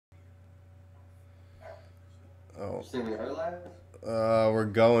Oh, Saying we are live? we're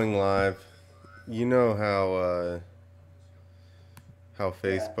going live. You know how Yeah.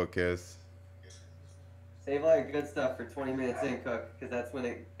 Facebook is. Save all your good stuff for 20 minutes in, Cook, because that's when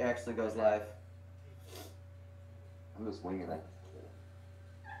it actually goes live. I'm just winging it.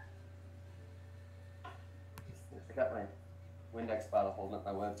 I got my Windex bottle holding up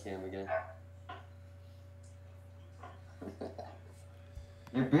my webcam again.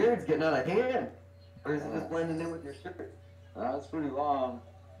 Your beard's getting out of hand. Or is it just blending in with your shirt? It's pretty long.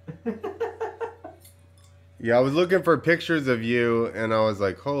 Yeah, I was looking for pictures of you, and I was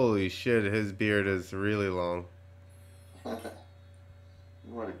like, holy shit, his beard is really long. I'm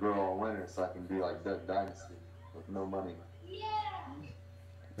going to grow all winter so I can be like Duck Dynasty with no money.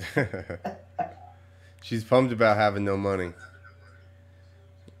 She's pumped about having no money.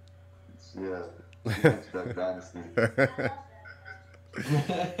 Yeah, too much Duck Dynasty.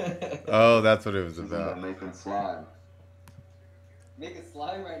 Oh, that's what it was She's into about. making slime. Making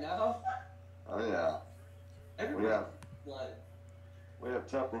slime right now? Oh yeah. Everybody We have slime. we have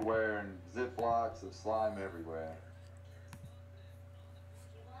Tupperware and Ziplocs of slime everywhere.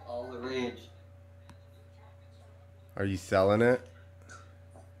 All the rage. Are you selling it?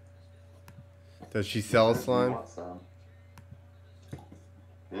 Does she sell If you slime? want some.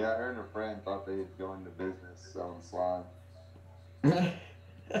 Yeah, her and her friend thought they'd go into business selling slime.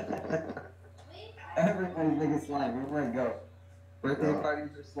 Everybody's making slime. Everywhere I go. Birthday Yeah.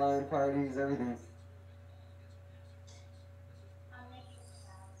 parties are slime parties, everything's.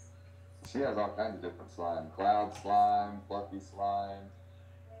 She has all kinds of different slime. Cloud slime, fluffy slime,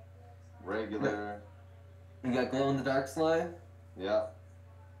 regular. You got glow in the dark slime? Yeah.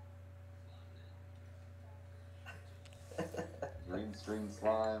 Green string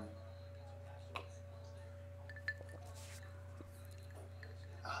slime.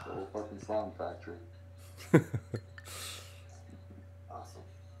 The whole fucking slime factory. Awesome.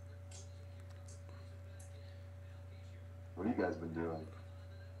 What have you guys been doing?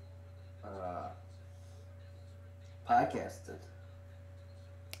 Podcasted.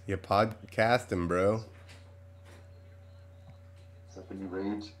 You podcasting, bro. Is that the new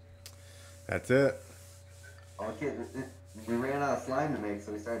rage? That's it. Okay, we ran out of slime to make,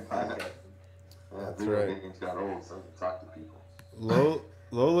 so we started podcasting. Yeah, That's video right. games got old, so I can talk to people.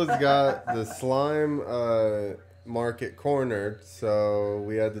 Lola's got the slime market cornered, so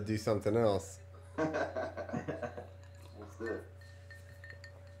we had to do something else. What's it?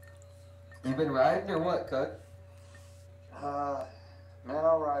 You been riding or what, Cook? Man,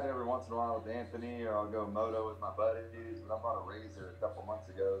 I'll ride every once in a while with Anthony, or I'll go moto with my buddies. But I bought a Razor a couple months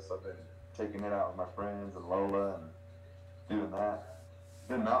ago, so I've been taking it out with my friends and Lola and doing that.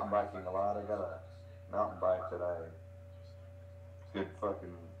 Been mountain biking a lot. I got a mountain bike that I could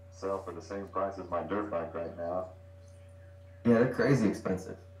fucking sell for the same price as my dirt bike right now. Yeah, they're crazy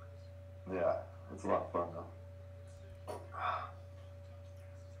expensive. Yeah, it's a lot of fun though.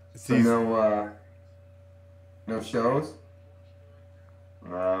 So no shows?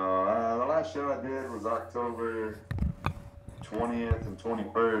 No, the last show I did was October 20th and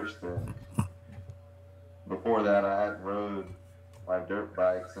 21st, and before that I hadn't rode my dirt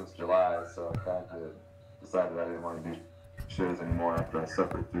bike since July, so I kind of decided I didn't want to do shows anymore after I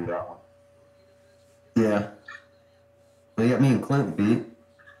suffered through that one. Yeah. Well, you got me and Clint beat.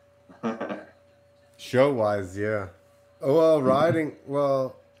 Show wise, yeah. Oh, well, riding.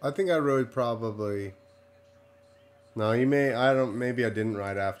 Well, I think I rode probably. No, you may. I don't. Maybe I didn't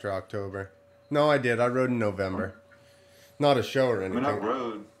ride after October. No, I did. I rode in November. Not a show or I anything. mean, I've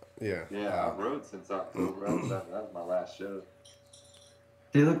rode. Yeah. Yeah, I've rode since October. That was my last show.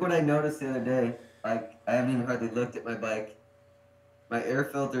 Dude, look what I noticed the other day. Like, I haven't even hardly looked at my bike. My air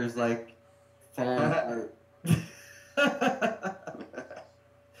filter's like falling apart.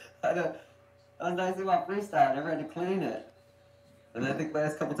 I know. That was nice about freestyle. I never had to clean it. And I think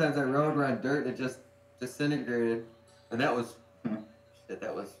last couple times I rode were on dirt, it just disintegrated. And that was shit.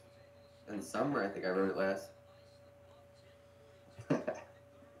 That was in the summer. I think I rode it last.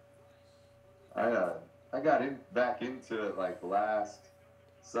 I got back into it like last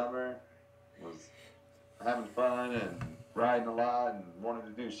summer. Was having fun and riding a lot and wanted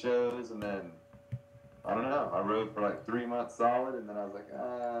to do shows, and then I don't know. I rode for like 3 months solid, and then I was like,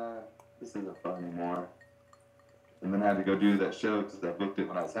 this isn't fun anymore. And then I had to go do that show because I booked it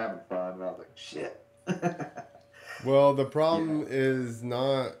when I was having fun, and I was like, shit. Well, the problem is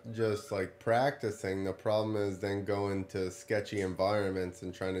not just like practicing. The problem is then going to sketchy environments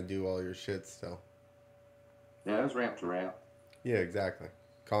and trying to do all your shit still. Yeah, it was ramp to ramp. Yeah, exactly.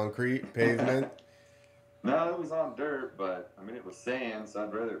 Concrete, pavement. No, it was on dirt, but I mean, it was sand, so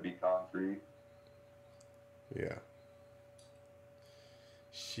I'd rather it be concrete. Yeah.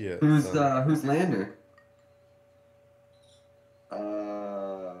 Shit. Who's Lander?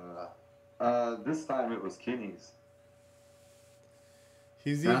 This time it was Kenny's.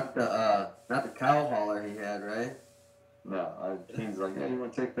 He's Not the cow hauler he had, right? No, he's like, yeah, you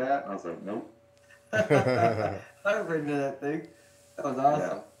want to take that? And I was like, nope. I've ridden in that thing. That was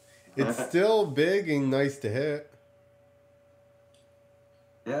awesome. Yeah. It's still big and nice to hit.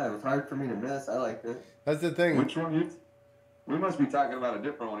 Yeah, it was hard for me to miss. I liked it. That's the thing. Which one? We must be talking about a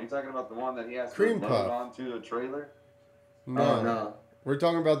different one. Are you talking about the one that he has Cream to puff. load onto a trailer? No. Oh, no. We're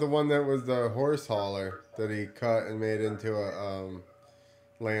talking about the one that was the horse hauler that he cut and made into a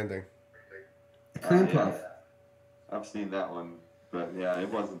landing. The cream Yeah. puff. I've seen that one, but yeah, it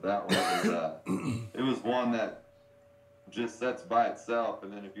wasn't that one. It was one that just sets by itself,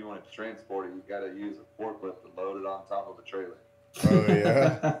 and then if you want to transport it, you got to use a forklift to load it on top of a trailer. Oh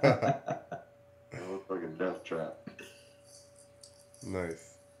yeah. It looked like a death trap.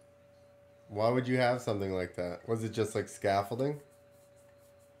 Nice. Why would you have something like that? Was it just like scaffolding?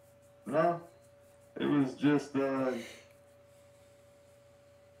 No, it was just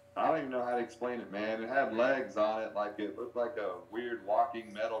I don't even know how to explain it, man. It had legs on it, like it looked like a weird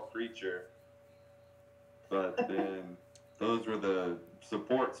walking metal creature. But then those were the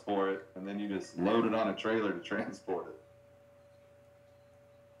supports for it, and then you just load it on a trailer to transport it.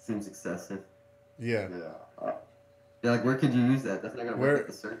 Seems excessive. Yeah. Yeah. Yeah, like where could you use that? That's not gonna Where- work at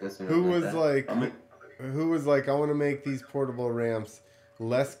the circus. Or Who nothing was that. like? I mean, Who was like? I want to make these portable ramps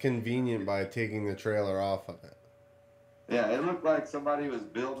less convenient by taking the trailer off of it. yeah, it looked like somebody was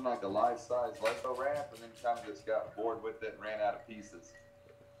building like a life-size Lego ramp, and then kind of just got bored with it and ran out of pieces.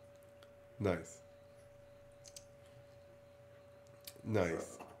 Nice.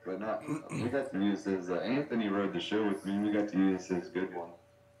 Nice. But not, we got to use his. Anthony rode the show with me. We got to use his good one.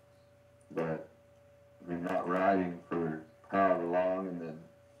 But I mean, not riding for however long,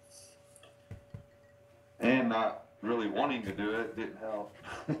 and not really wanting to do it didn't help.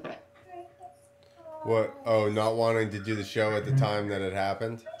 What? Oh, not wanting to do the show at the time that it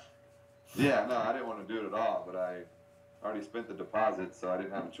happened? Yeah, no, I didn't want to do it at all. But I already spent the deposit, so I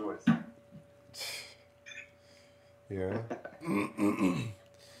didn't have a choice. Yeah.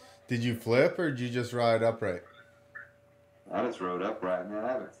 Did you flip or did you just ride upright? I just rode upright, man.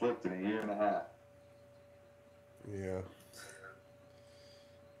 I haven't flipped in a year and a half. Yeah.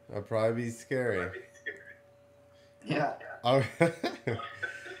 That'd probably be scary. Yeah. I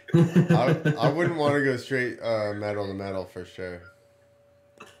wouldn't want to go straight metal to metal for sure.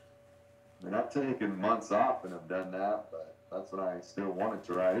 I mean, I've taken months off and have done that, but that's when I still wanted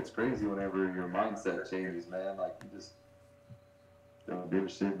to ride. It's crazy whenever your mindset changes, man. Like, you just don't give a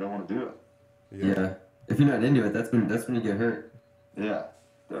shit, don't want to do it. Yeah. If you're not into it, that's when you get hurt. Yeah,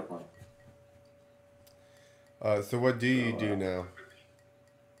 definitely. So what do you do now?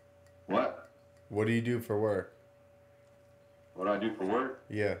 What? What do you do for work? What do I do for work?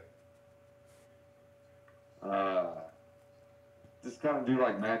 Yeah. Just kind of do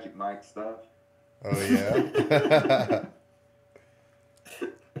like Magic Mike stuff. Oh yeah.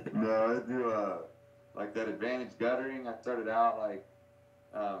 No, I do like that advantage guttering. I started out like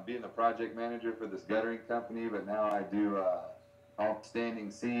being the project manager for this guttering company, but now I do all standing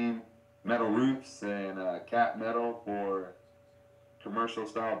seam metal roofs and cap metal for commercial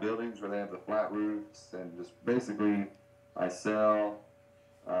style buildings where they have the flat roofs, and just basically I sell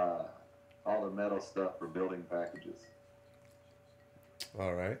all the metal stuff for building packages.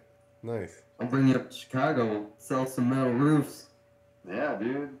 All right. Nice. I'll bring you up to Chicago, sell some metal roofs. Yeah,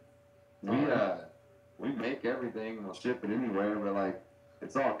 dude. We make everything and we'll ship it anywhere, but like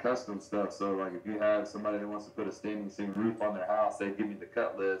it's all custom stuff. So like if you have somebody that wants to put a standing seam roof on their house, they give me the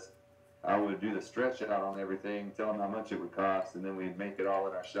cut list. I would do the stretch out on everything, tell them how much it would cost, and then we'd make it all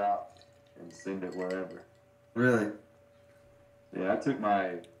in our shop and send it wherever. Really? Yeah, I took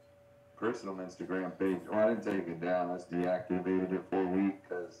my personal Instagram page. Well, I didn't take it down. I just deactivated it for a week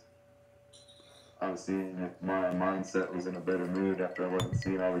because I was seeing if my mindset was in a better mood after I wasn't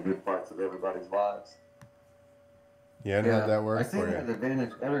seeing all the good parts of everybody's lives. Yeah, and how'd that work I see for that you?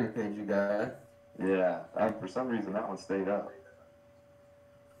 advantage guttering page you got. Yeah, for some reason that one stayed up.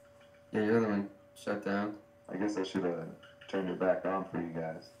 Yeah, your other one shut down. I guess I should have turned it back on for you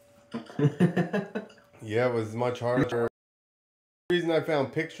guys. Yeah, it was much harder. The reason I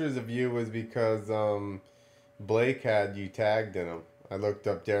found pictures of you was because Blake had you tagged in them. I looked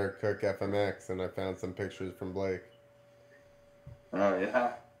up Derek Cook FMX and I found some pictures from Blake. Oh,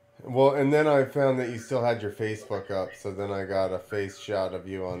 yeah? Well, and then I found that you still had your Facebook up, so then I got a face shot of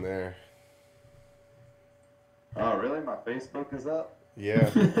you on there. Oh, really? My Facebook is up? Yeah.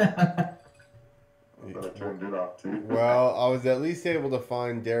 I better turned it off too. Well, I was at least able to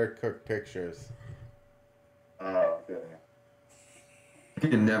find Derek Cook pictures. Oh, okay. You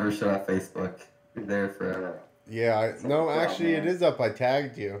can never show off Facebook. You're there forever. Yeah, no, Something actually, man. it is up. I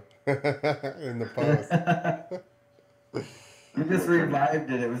tagged you in the post. You just revived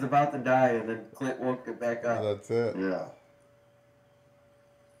it. It was about to die, and then Clint woke it back up. That's it. Yeah.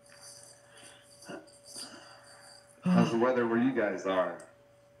 How's the weather where you guys are?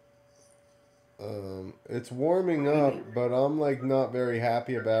 It's warming up, but I'm like not very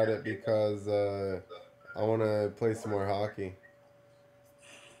happy about it because I want to play some more hockey.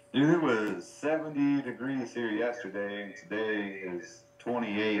 Dude, it was 70 degrees here yesterday, and today is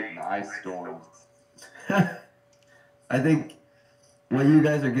 28 and ice storms. I think what you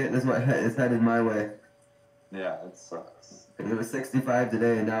guys are getting is what is headed my way. Yeah, it sucks. It was 65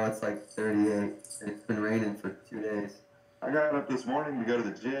 today, and now it's like 38. It's been raining for 2 days. I got up this morning to go to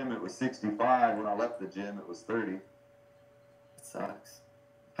the gym. It was 65. When I left the gym, it was 30. It sucks.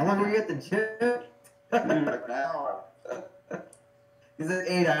 How long were you at the gym? Dude, like an hour. Is it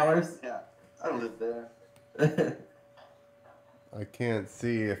 8 hours? Yeah, I live there. I can't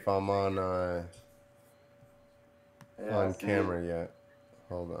see if I'm on Yeah, on I see camera it. yet.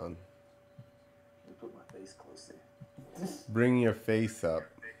 Hold on. Let me put my face closer. Bring your face up.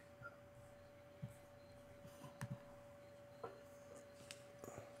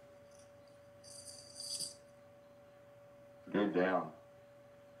 Go down.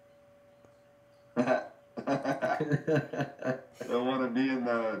 Don't want to be in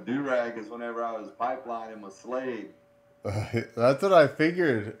the do-rag as whenever I was pipelining with Slade. That's what I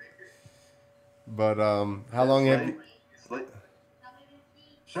figured. But how long have you? Slade?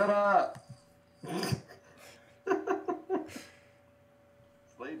 Shut up!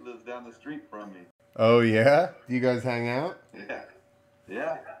 Slade lives down the street from me. Oh yeah? Do you guys hang out? Yeah.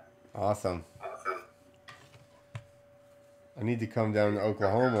 Yeah. Awesome. I need to come down to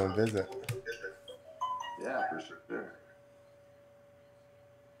Oklahoma and visit. Yeah, for sure.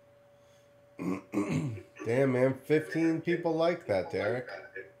 Damn, man, 15 people like that, Derek.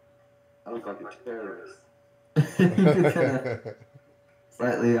 I look like a terrorist.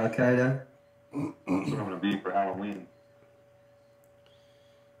 Slightly Al Qaeda. That's what I'm gonna be for Halloween.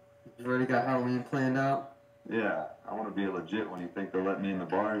 You've already got Halloween planned out. Yeah, I want to be legit when you think they'll let me in the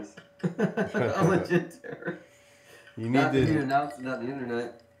bars. A legit terror. You Not need to be to. announced on the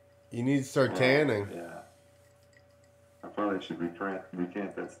internet. You need to start tanning. Yeah. I probably should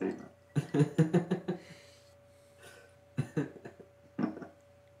recant that statement.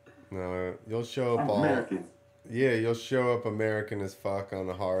 No, you'll show up I'm all. American. Yeah, you'll show up American as fuck on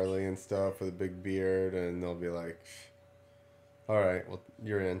a Harley and stuff with a big beard, and they'll be like, "All right, well,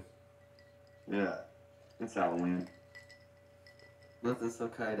 you're in." Yeah, it's Halloween. Nothing so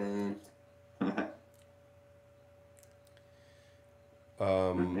Qaeda ain't.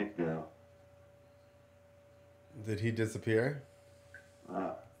 Where'd Nick go? Did he disappear?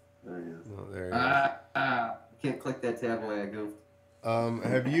 Ah, there he is. No, there he is. Can't click that tab away, I goofed.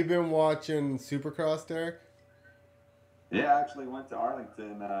 Have you been watching Supercross, Derek? Yeah, I actually went to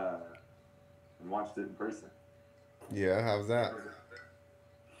Arlington and watched it in person. Yeah, how's that?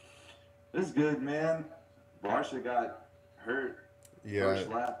 It's good, man. Barsha got hurt Yeah, first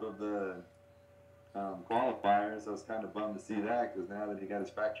lap of the qualifiers. I was kind of bummed to see that because now that he got his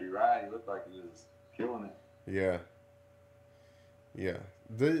factory ride, he looked like he was killing it. yeah, yeah.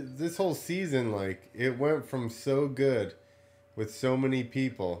 This whole season, like, it went from so good with so many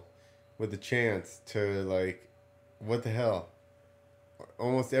people with a chance to, like, what the hell?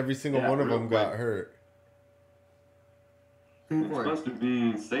 Almost every single one of real them got quick. hurt. It's supposed to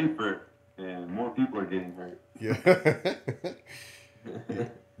be safer, and more people are getting hurt. Yeah.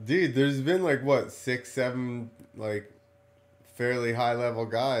 Dude, there's been like what 6, 7 like fairly high level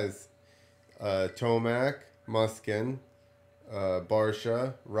guys. Tomac, Muskin,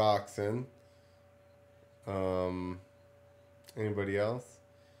 Barsha, Roxon. Anybody else?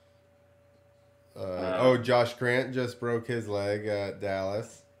 Josh Grant just broke his leg at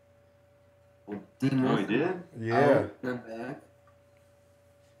Dallas. Dean Oh, he did? Yeah. I'm back.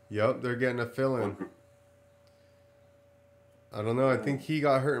 Yep, they're getting a fill-in. I don't know. I think he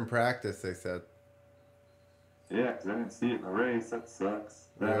got hurt in practice, they said. Yeah, because I didn't see it in the race. That sucks.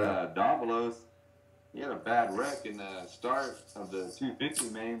 That Yeah. Davalos, he had a bad wreck in the start of the 250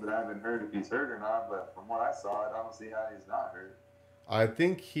 main, but I haven't heard if he's hurt or not. But from what I saw, I don't see how he's not hurt. I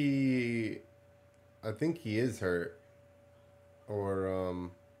think he is hurt. Or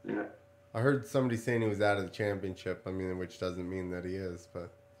Yeah. I heard somebody saying he was out of the championship. I mean, which doesn't mean that he is, but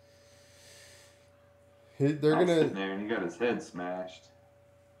they're I was gonna sitting there and he got his head smashed.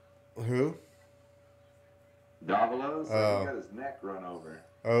 who? Davalos, like, Oh. he got his neck run over.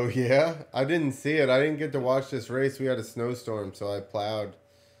 Oh yeah, I didn't see it. I didn't get to watch this race. We had a snowstorm, so I plowed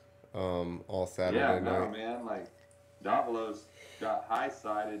all Saturday Yeah, no, night. man. Like, Davalos got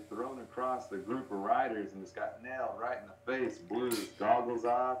high-sided, thrown across the group of riders, and just got nailed right in the face. Blew his goggles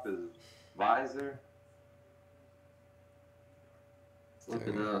off, his visor. Look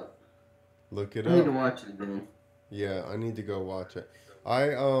it up. Look it I need to up. watch it again. Yeah, I need to go watch it. I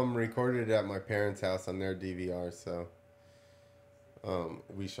recorded it at my parents' house on their DVR, so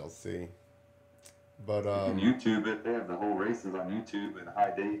we shall see. But You can YouTube it. They have the whole races on YouTube in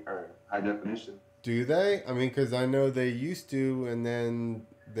high definition. do they? I mean, because I know they used to, and then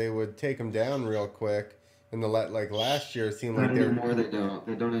they would take them down real quick. And like last year, it seemed Not like they're anymore. They don't.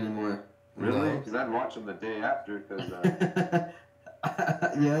 They don't anymore. Really? No. Because I'd watch them the day after. Because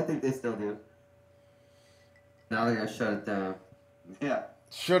Yeah, I think they still do. Now they're gonna shut it down. yeah,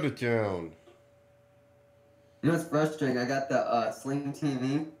 Shut it down. You know what's frustrating? I got the Sling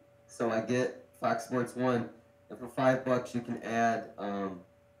TV, so I get Fox Sports 1, and for $5 you can add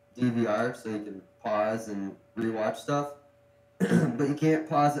DVR, so you can pause and rewatch stuff. But you can't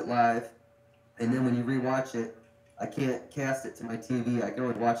pause it live, and then when you rewatch it, I can't cast it to my TV. I can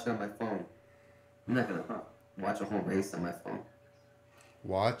only watch it on my phone. I'm not gonna watch a whole race on my phone.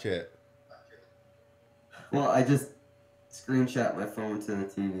 Watch it. Well, I just screenshot my phone to the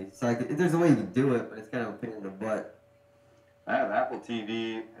TV. So there's a way you can do it, but it's kind of a pain in the butt. I have Apple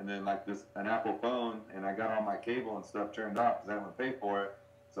TV and then like an Apple phone, and I got all my cable and stuff turned off because I didn't want to pay for it.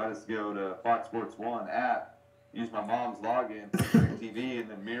 So I just go to Fox Sports 1 app, use my mom's login to my TV, and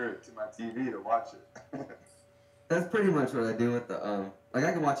then mirror it to my TV to watch it. That's pretty much what I do with the like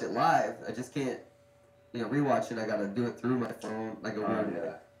I can watch it live. I just can't, rewatch it. I gotta do it through my phone, like a weird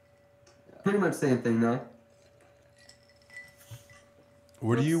way. Pretty much same thing though.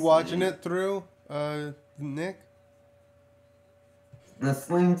 What are you watching it through, Nick? The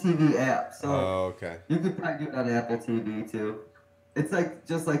Sling TV app. So Oh, okay. you could probably do it on Apple TV too. It's like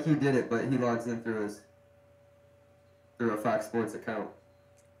just like he did it, but he logs in through a Fox Sports account.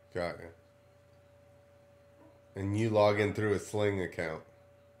 Got you. And you log in through a Sling account.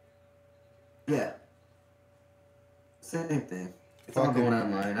 Yeah. Same thing. It's all Fucking- going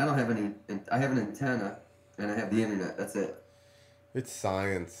online. I don't have any. I have an antenna, and I have the internet. That's it. It's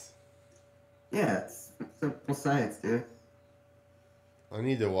science. Yeah, it's simple science, dude. I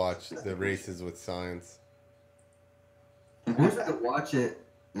need to watch the races with science. I wish I could watch it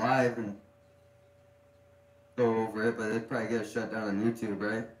live and go over it, but it'd probably get shut down on YouTube,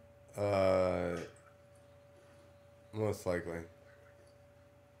 right? Most likely.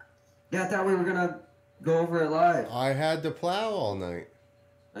 Yeah, I thought we were gonna go over it live. I had to plow all night.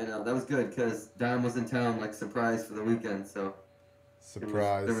 I know, that was good, because Don was in town, like, surprise for the weekend, so...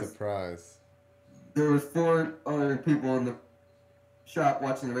 Surprise, there was- surprise. There was 4 other people in the shop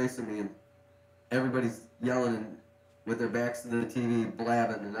watching the race with me, and everybody's yelling and with their backs to the TV,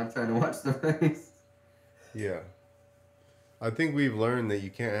 blabbing, and I'm trying to watch the race. Yeah. I think we've learned that you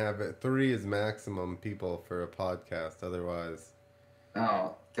can't have it. 3 is maximum people for a podcast. Otherwise,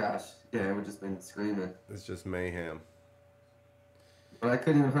 Oh, gosh. Yeah, I would just been screaming. it's just mayhem. But I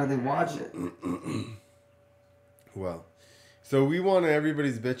couldn't even hardly watch it. Well, so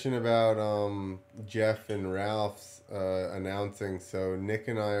everybody's bitching about Jeff and Ralph's announcing. So Nick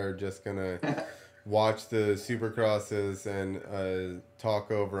and I are just gonna watch the Supercrosses and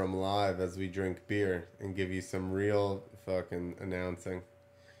talk over them live as we drink beer and give you some real fucking announcing,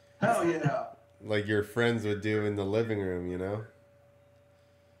 Hell yeah. like your friends would do in the living room, you know?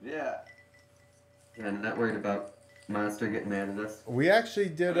 Yeah. Yeah, I'm not worried about Monster getting mad at us. We actually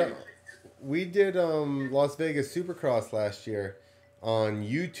did Las Vegas Supercross last year on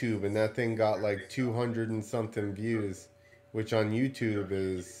YouTube, and that thing got like 200 and something views, which on YouTube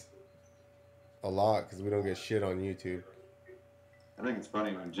is a lot because we don't get shit on YouTube. I think it's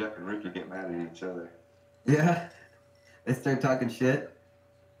funny when Jeff and Ricky get mad at each other. Yeah. They start talking shit.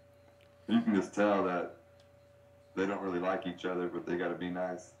 You can just tell that they don't really like each other, but they gotta be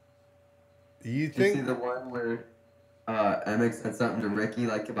nice. You Did you see think? the one where MX said something to Ricky,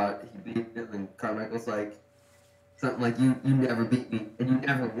 like about he beat him, and Carmichael's like, something like, you never beat me, and you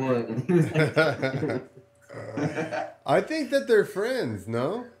never would. And he was like, I think that they're friends.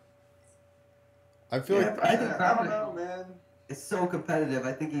 No, I feel Yeah, like I think I don't know, man. it's so competitive.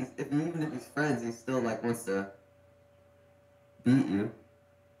 I think even if he's friends, he still like wants to beat you.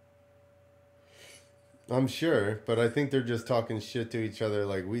 I'm sure, but I think they're just talking shit to each other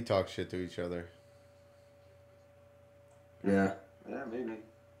like we talk shit to each other. Yeah. Yeah, maybe.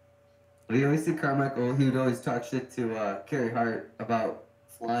 But you always see Carmichael, he would always talk shit to Kerry Hart about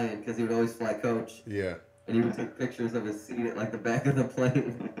flying, because he would always fly coach. Yeah. And he would take pictures of his seat at like the back of the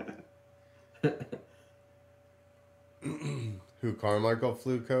plane. Who, Carmichael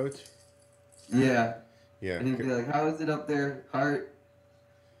flew coach? Yeah. Yeah. And he'd be like, how is it up there, Hart?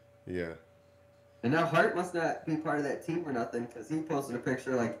 Yeah. And now Hart must not be part of that team or nothing, because he posted a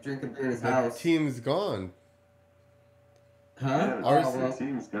picture like drinking beer in his The house. team's gone. Huh? Yeah, Our the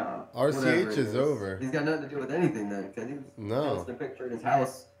team's gone. Whatever RCH it is over. He's got nothing to do with anything then, because he was No. posting a picture in his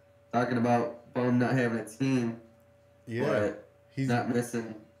house talking about Bum not having a team. Yeah. But He's not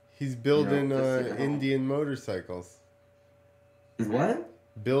missing. he's building just sitting at home. Indian motorcycles. He's what?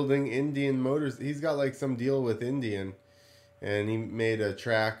 Building Indian motors. He's got like some deal with Indian, and he made a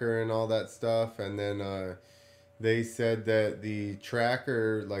tracker and all that stuff. And then they said that the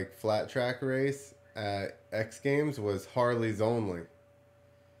tracker, like flat track race at X Games, was Harley's only.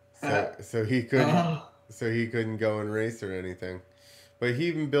 So he couldn't go and race or anything. But he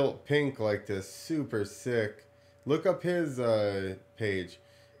even built Pink like this super sick. Look up his page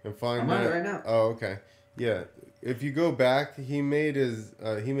and find I'm on it right now. Oh, okay. Yeah. If you go back, he made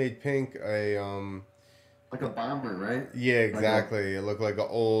Pink a Like a bomber, right? yeah, exactly. It looked like an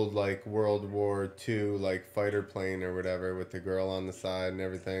old like World War II like fighter plane or whatever with the girl on the side and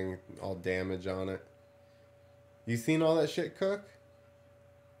everything, all damage on it. You seen all that shit, Cook?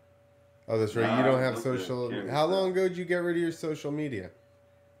 Oh, that's right. You don't have social. How long ago did you get rid of your social media?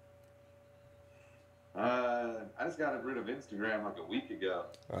 I just got rid of Instagram like a week ago.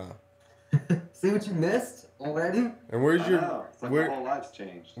 Oh. See what you missed already? And where's your It's like my whole life's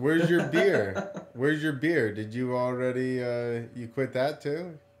changed. where's your beer? Where's your beer? Did you already you quit that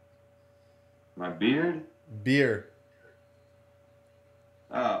too? My beard? Beer.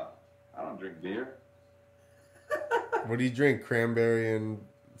 Oh, I don't drink beer. What do you drink? Cranberry and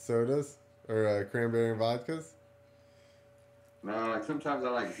sodas or cranberry and vodkas? No, like sometimes I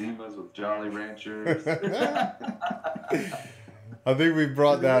like Zimas with Jolly Ranchers. I think we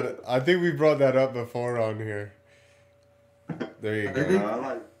brought that up before on here. There you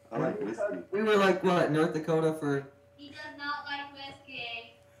go. I like whiskey. We were like, what, North Dakota for... He does not like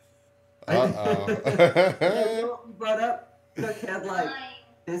whiskey. Uh-oh. You brought up? Cook had like Fine.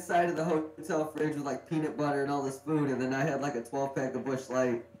 his side of the hotel fridge with like peanut butter and all this food, and then I had like a 12-pack of Busch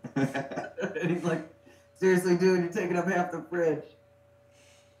Light. And he's like, seriously, dude, you're taking up half the fridge.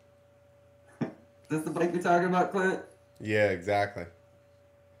 Is this the bike you're talking about, Clint? Yeah, exactly.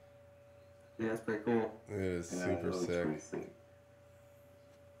 Yeah, that's pretty cool. It is Yeah, super it looks sick. pretty sick.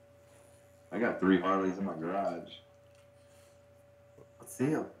 I got 3 Harleys in my garage. Let's see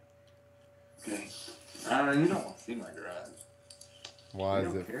him. Okay. You don't want to see my garage. Why You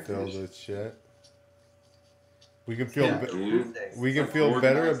is don't it care. filled with shit? We can feel Yeah, be- dude. we can It's feel like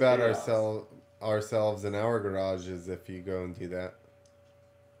better organized about chaos. ourselves in our garages if you go and do that.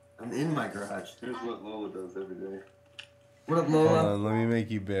 I'm in my garage. Here's what Lola does every day. What up, Hold Lola? on, let me make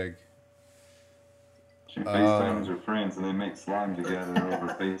you big. She FaceTimes her friends and they make slime together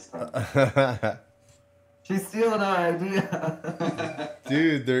over FaceTime. She's stealing our idea.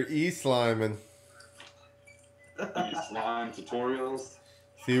 Dude, they're e-sliming. Slime tutorials.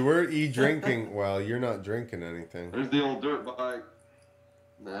 See, we're e-drinking. Well, you're not drinking anything. There's the old dirt bike.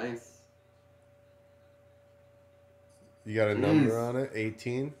 Nice. You got a Jeez. number on it?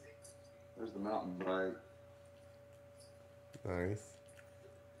 18? There's the mountain bike. Nice.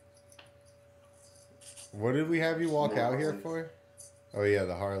 What did we have you walk out here Harleys. for? Oh, yeah,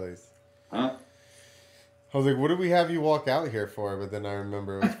 the Harleys. Huh? I was like, what did we have you walk out here for? But then I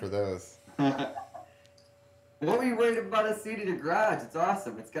remember it was for those. What were you worried about us seating a garage? It's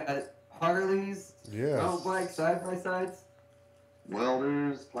awesome. It's got Harleys, Yeah. mountain bikes, side by sides.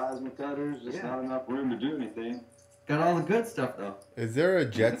 Welders, plasma cutters, just Yeah. not enough room to do anything. Got all the good stuff though. Is there a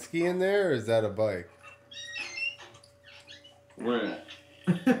jet ski in there or is that a bike? Where?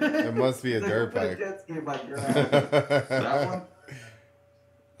 It must be a It's like, dirt put a bike. jet ski in my garage. That one?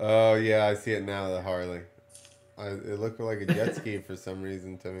 Oh, yeah, I see it now, the Harley. It looked like a jet ski for some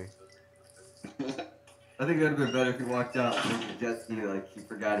reason to me. I think it would have been better if he walked out with a jet ski like he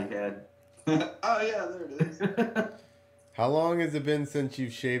forgot he had. Oh yeah, there it is. How long has it been since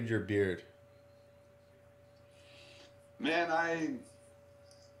you've shaved your beard? Man, I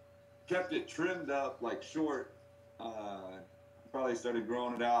kept it trimmed up like short. Probably started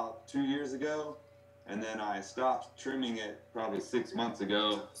growing it out 2 years ago, and then I stopped trimming it probably 6 months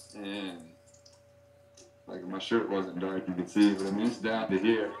ago. And like my shirt wasn't dark, you could see, but I mean it's down to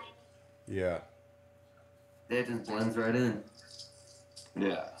here. Yeah. It just blends right in.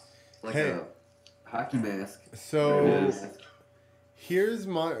 Yeah. Like Hey. a hockey mask. So There it is.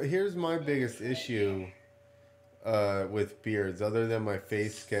 here's my biggest issue with beards, other than my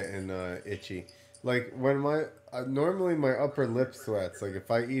face getting itchy. Like when my normally my upper lip sweats. Like if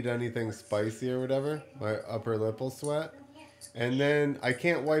I eat anything spicy or whatever, my upper lip will sweat, and then I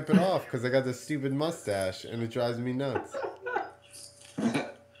can't wipe it off because I got this stupid mustache, and it drives me nuts. I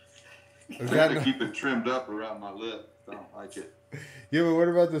Is have that to not? keep it trimmed up around my lip. I don't like it. Yeah, but what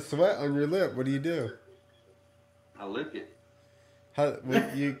about the sweat on your lip? What do you do? I lick it. How?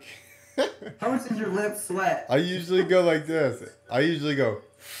 What you? How much does your lip sweat? I usually go like this. I usually go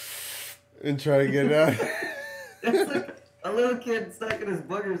and try to get it out. It's like a little kid sucking his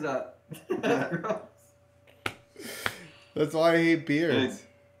boogers up. That's gross. That's why I hate Hey, beards.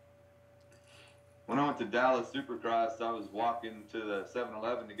 when I went to Dallas Supercross, I was walking to the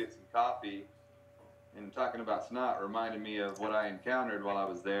 7-Eleven to get some coffee, and talking about snot reminded me of what I encountered while I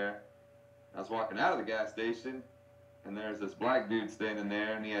was there. I was walking out of the gas station, and there's this black dude standing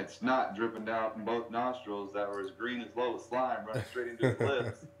there, and he had snot dripping out from both nostrils that were as green as Lola slime running straight into his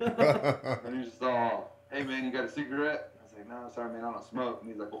lips. And he just all, "Hey man, you got a cigarette?" I was like, "No, sorry man, I don't smoke." And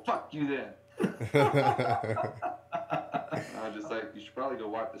he's like, "Well, fuck you then." And I was just like, "You should probably go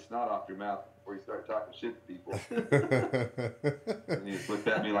wipe the snot off your mouth before you start talking shit to people." And he just looked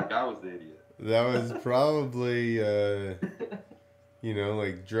at me like I was the idiot. That was probably,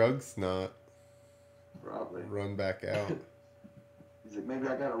 like drug snot. Probably. Run back out. He's like, "Maybe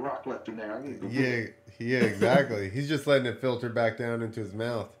I got a rock left in there. I need to go get Yeah, yeah, exactly. He's just letting it filter back down into his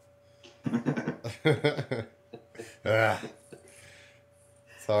mouth. it." Ah,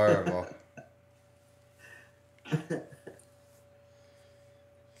 it's horrible.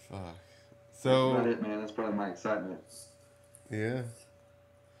 Fuck. That's about So, it, man. That's probably my excitement. yeah.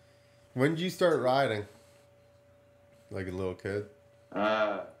 When did you start riding? Like a little kid?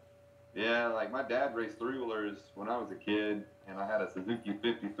 Yeah, like my dad raced three-wheelers when I was a kid, and I had a Suzuki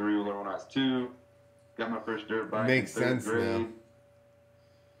 50 three-wheeler when I was 2. Got my first dirt bike Makes in 3rd sense grade. now.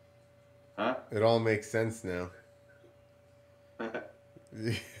 Huh? It all makes sense now. And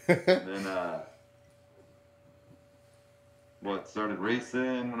then, started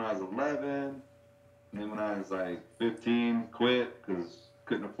racing when I was 11. And then when I was like 15, quit because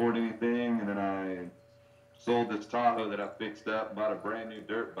couldn't afford anything. And then I sold this Tahoe that I fixed up, bought a brand new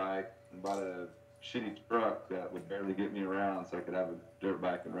dirt bike, and bought a shitty truck that would barely get me around so I could have a dirt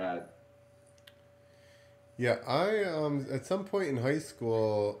bike and ride. Yeah, I at some point in high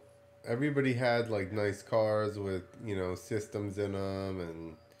school, everybody had like nice cars with systems in them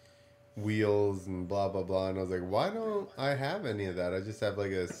and wheels and blah blah blah, and I was like, why don't I have any of that? I just have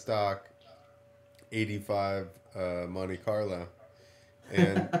like a stock '85 Monte Carlo,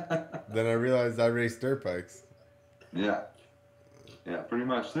 and then I realized I race dirt bikes. Yeah. Yeah, pretty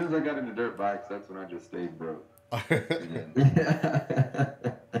much. As soon as I got into dirt bikes, that's when I just stayed broke. And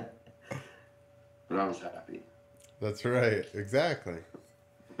but I was happy. That's right, exactly.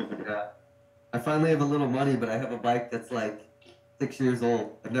 Yeah. I finally have a little money, but I have a bike that's like 6 years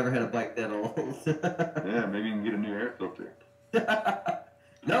old. I've never had a bike that old. Yeah, maybe you can get a new air filter.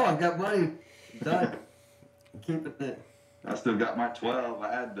 No, I've got money. Done. Keeping it. I still got my 12.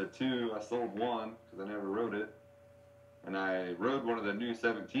 I had the 2. I sold one because I never rode it. And I rode one of the new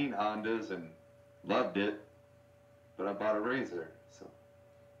 17 Hondas and loved it. But I bought a Razor. So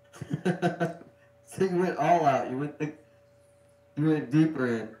So you went all out. You went deeper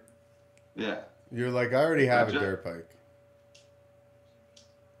in. yeah, You're like, I already have a Gotcha. dirt bike.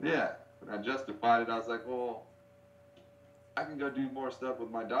 yeah. When I justified it, I was like, well, I can go do more stuff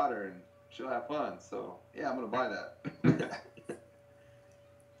with my daughter and she'll have fun. So yeah, I'm gonna buy that.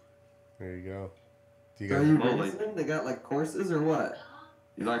 There you go. Do you So are guys? you Slowly. racing? They got like courses or what?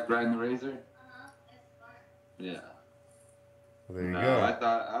 You like riding the Razor? It's fun. Yeah. Well, there you No, go. I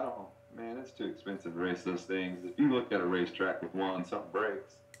don't. Man, it's too expensive to race those things. If you look at a racetrack with one, something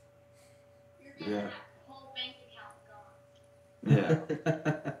breaks. You're gonna Yeah. have the whole bank account gone.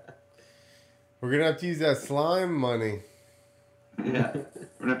 Yeah. We're gonna have to use that slime money. Yeah. We're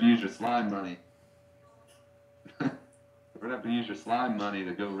gonna have to use your slime money. We're gonna have to use your slime money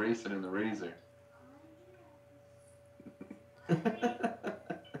to go racing in the Razor.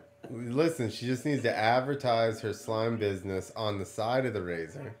 Listen, she just needs to advertise her slime business on the side of the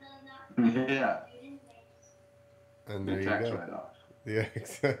Razor, Yeah. and there Good you tax go. write-off. Yeah,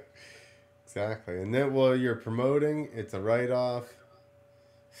 exactly. And then while you're promoting, it's a write-off.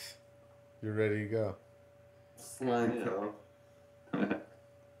 You're ready to go. Slime Yeah. co.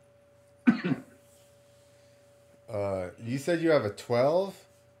 You said you have a 12,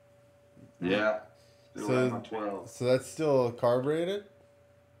 Yeah. Still So- riding my 12. so that's still carbureted.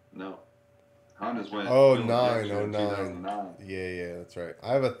 No. Honda's went. Oh, fuel 9, injection in 09. 2009. Yeah, that's right.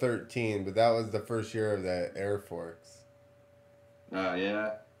 I have a 13, but that was the first year of the air forks.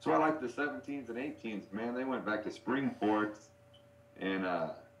 Yeah. So I like the 17s and 18s, man. They went back to spring forks, and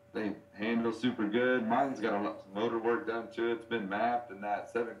they handle super good. Mine's got a lot of motor work done to it. It's been mapped, and that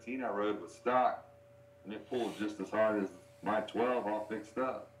 17 I rode was stock, and it pulled just as hard as my 12 all fixed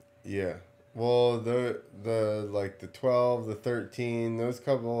up. Yeah. Well, like the 12, the 13, those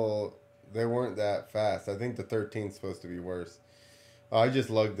couple, they weren't that fast. I think the 13's supposed to be worse. I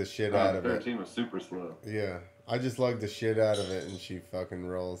just lugged the shit out of it. 13 was super slow. Yeah. I just lugged the shit out of it and she fucking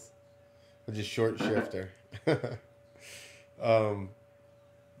rolls. I just short shifter.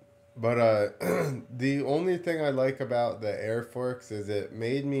 But the only thing I like about the air forks is it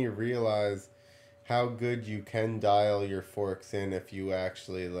made me realize how good you can dial your forks in if you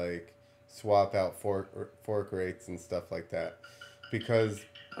actually like swap out fork rates and stuff like that. Because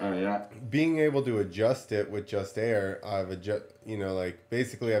Oh yeah. being able to adjust it with just air, like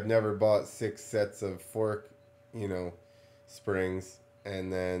basically I've never bought 6 sets of fork, springs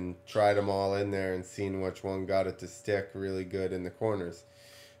and then tried them all in there and seen which one got it to stick really good in the corners.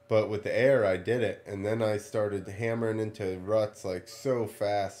 But with the air, I did it, and then I started hammering into ruts like so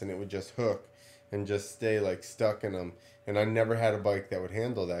fast, and it would just hook and just stay like stuck in them. And I never had a bike that would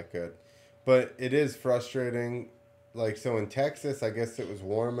handle that good. But it is frustrating. Like, so in Texas, I guess it was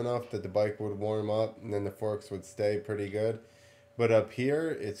warm enough that the bike would warm up, and then the forks would stay pretty good. But up here,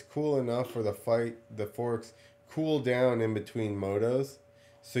 it's cool enough for the forks cool down in between motos.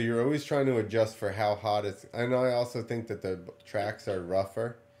 So you're always trying to adjust for how hot it's. And I also think that the tracks are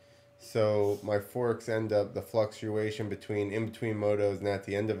rougher. So my forks end up, the fluctuation in between motos and at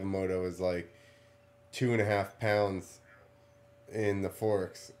the end of a moto is like 2.5 pounds in the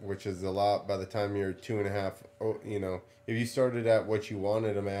forks, which is a lot by the time you're 2.5. If you started at what you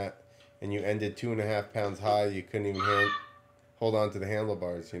wanted them at and you ended 2.5 pounds high, you couldn't even hold on to the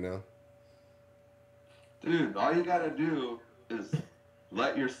handlebars, Dude, all you gotta do is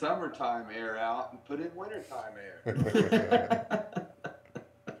let your summertime air out and put in wintertime air.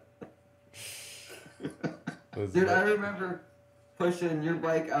 Dude, I remember pushing your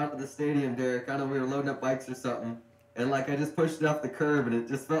bike out of the stadium, Derek. I know we were loading up bikes or something. And like I just pushed it off the curb and it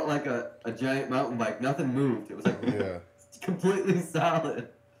just felt like a giant mountain bike. Nothing moved. It was like Yeah. completely solid.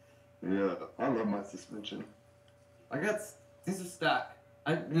 Yeah, I love my suspension. These are stock.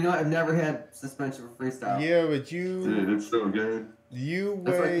 I've never had suspension for freestyle. Yeah, but Dude, it's so good. you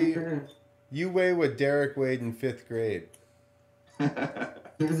That's what I keep weigh hearing. you weigh what Derek weighed in 5th grade.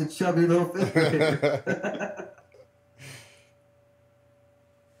 He was a chubby little fifth grader.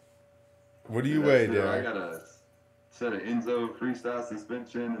 What do you Dude, weigh, that's it. I Derek? got a set of Enzo freestyle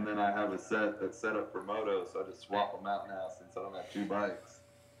suspension, and then I have a set that's set up for moto, so I just swap them out now since I don't have 2 bikes.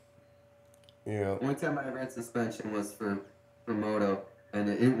 Yeah. One time I ran suspension was for moto, and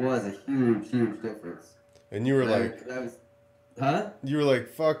it was a huge difference. And you were like, You you were like,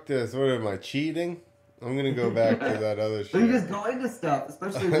 fuck this. What am I, cheating? I'm gonna go back to that other But you shit. just go into stuff,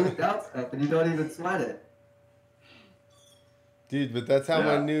 especially looped out stuff, and you don't even sweat it. Dude, but that's how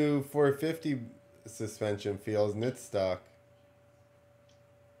my Yeah. new 450 suspension feels, and it's stock.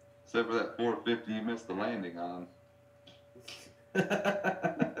 Except for that 450 you missed the landing on.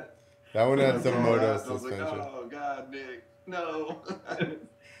 That one had some moto I was like, suspension. oh, God, Nick, no.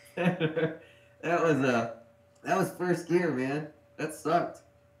 that was first gear, man. That sucked.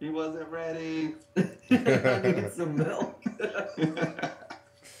 He wasn't ready. I needed some milk.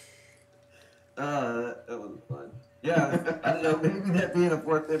 That was fun. Yeah, I don't know. Maybe that being a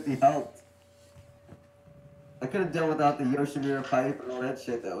 450 helped. I could have done without the Yoshimura pipe and all that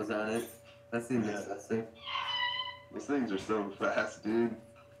shit that was on it. That seemed excessive. Those things are so fast, dude.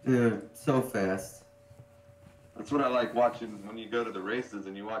 Dude, so fast. That's what I like watching when you go to the races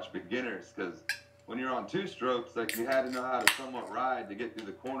and you watch beginners, because when you're on 2 strokes, like you had to know how to somewhat ride to get through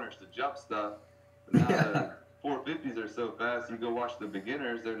the corners to jump stuff. But now the 450s are so fast, you go watch the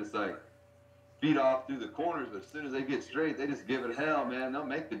beginners, they're just like feet off through the corners, but as soon as they get straight, they just give it hell, man. They'll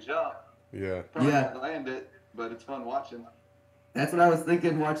make the jump. Yeah. Probably Yeah. won't land it, but it's fun watching. That's what I was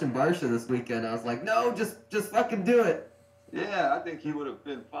thinking watching Barsha this weekend. I was like, no, just fucking do it. Yeah, I think he would have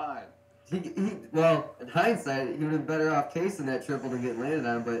been fine. Well, in hindsight, he would have been better off casing that triple than getting landed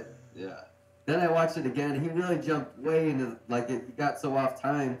on, but Yeah. then I watched it again. He really jumped way into, like, it got so off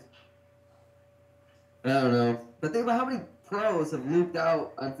timed. I don't know. But think about how many pros have looped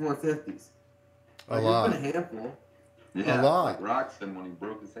out on 450s. A Like, lot. There's been a handful. Yeah, A lot. like Roxton when he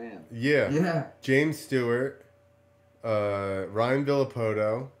broke his hand. Yeah. Yeah. James Stewart, Ryan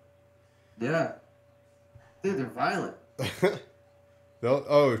Villapoto. Yeah. Dude, they're violent.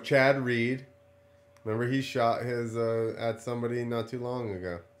 Chad Reed. Remember he shot his at somebody not too long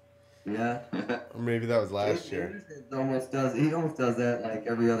ago. Yeah. Or maybe that was last year. He almost does that like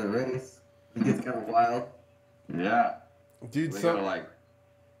every other race. He gets kind of wild. Yeah. Dude, They so gotta like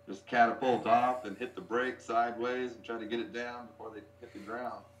just catapult off and hit the brake sideways and try to get it down before they hit the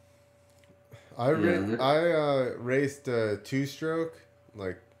ground. I raced a two-stroke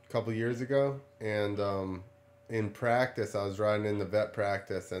like a couple years ago, and in practice I was riding in the vet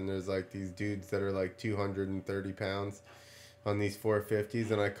practice, and there's like these dudes that are like 230 pounds on these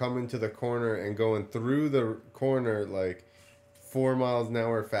 450s, and I come into the corner and going through the corner like 4 miles an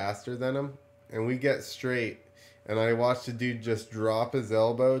hour faster than them, and we get straight. And I watched the dude just drop his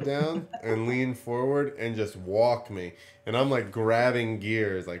elbow down and lean forward and just walk me. And I'm like grabbing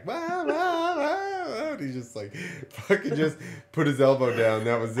gears, like, wah, wah, wah. And he just like fucking just put his elbow down.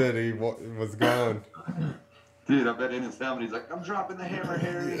 That was it. He was gone. Dude, I bet in his helmet he's like, I'm dropping the hammer,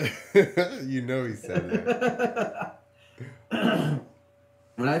 Harry. You know he said that.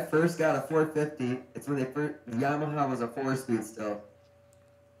 When I first got a 450, it's when Yamaha was a 4-speed still.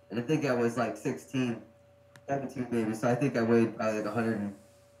 And I think I was like 16. 17 maybe, so I think I weighed probably like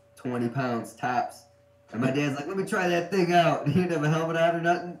 120 pounds tops. And my dad's like, let me try that thing out. He didn't have a helmet on or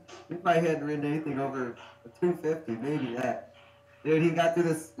nothing. He probably hadn't ridden anything over a 250, maybe that. Dude, he got through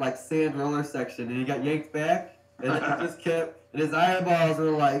this like sand roller section and he got yanked back and then he just kept, and his eyeballs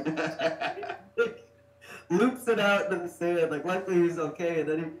were like, loops it out into the sand. Like, luckily he's okay. And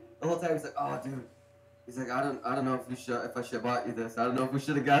then the whole time he's like, oh, dude. He's like, I don't know if I should have bought you this. I don't know if we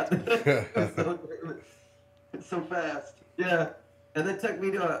should have gotten it. It's so fast. Yeah, and then took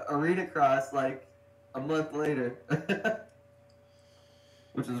me to a arena cross like a month later,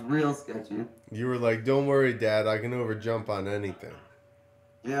 which was real sketchy. You were like, don't worry, Dad, I can overjump on anything.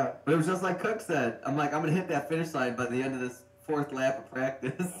 Yeah, but it was just like Cook said. I'm like, I'm gonna hit that finish line by the end of this 4th lap of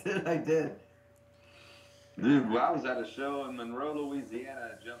practice, and I did. Dude, well, I was at a show in Monroe,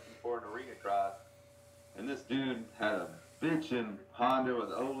 Louisiana, jumping for an arena cross, and this dude had a bitchin' Honda with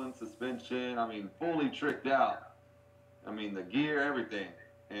Olin suspension. I mean, fully tricked out. I mean, the gear, everything.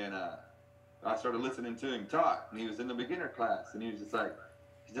 And I started listening to him talk, and he was in the beginner class, and he was just like,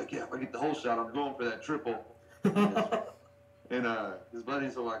 yeah, if I get the whole shot, I'm going for that triple. And his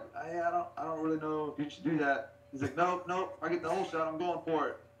buddies were like, hey, I don't really know if you should do that. He's like, nope, if I get the whole shot, I'm going for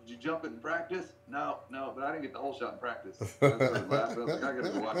it. Did you jump it in practice? No, but I didn't get the whole shot in practice. I started laughing. I was like, I gotta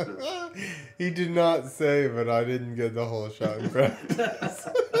go watch this. He did not say, but I didn't get the whole shot in practice.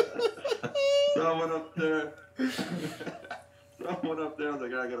 So I went up there. I was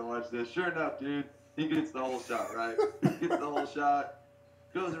like, I gotta watch this. Sure enough, dude, he gets the whole shot, right? Gets the whole shot,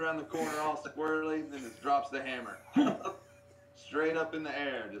 goes around the corner all squirrely, and then just drops the hammer. Straight up in the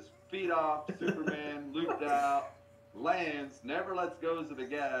air, just feet off, Superman, looped out, lands, never lets go of the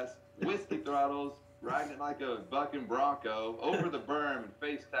gas, whiskey throttles, riding it like a bucking Bronco, over the berm and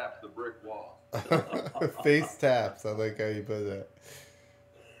face taps the brick wall. Face taps, I like how you put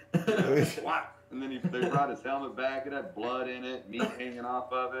that. And then they brought his helmet back, it had blood in it, meat hanging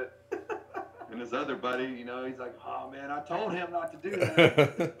off of it. And his other buddy, you know, he's like, oh man, I told him not to do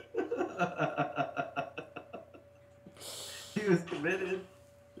that. He was committed.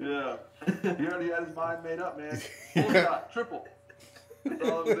 Yeah. He already had his mind made up, man. Full shot, triple. That's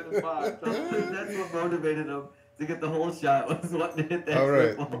all that was in his mind. That's what motivated him to get the whole shot, was wanting to hit that All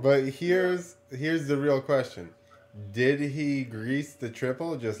right, triple. but here's the real question. Did he grease the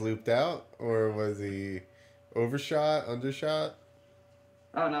triple, just looped out, or was he overshot, undershot?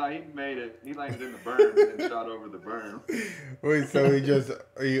 Oh no, he made it. He landed in the berm and then shot over the berm. Wait, so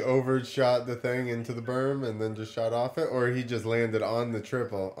he overshot the thing into the berm and then just shot off it, or he just landed on the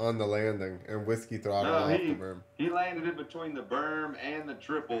triple on the landing and whiskey throttled off the berm? He landed in between the berm and the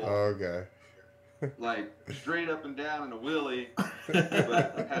triple. Okay. Like straight up and down in a wheelie,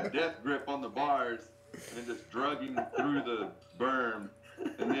 but had death grip on the bars and just drug him through the berm.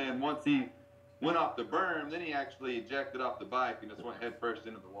 And then once he went off the berm, then he actually ejected off the bike and just went head first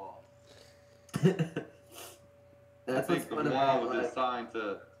into the wall. I think the wall was a sign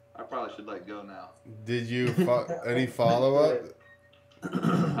to, I probably should let go now. Did you any follow up?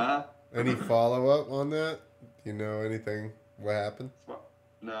 Huh? Any follow up on that? Do you know anything? What happened?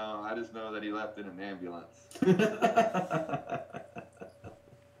 No, I just know that he left in an ambulance.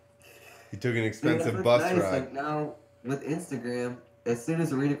 He took an expensive bus ride. Like now with Instagram, as soon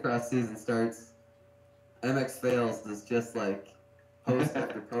as arena cross season starts, MX Fails is just like post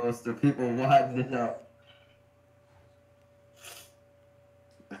after post or people wadding it up.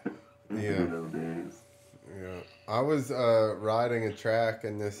 Yeah. Yeah. I was riding a track,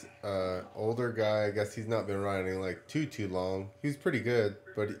 and this older guy, I guess he's not been riding like too long. He's pretty good,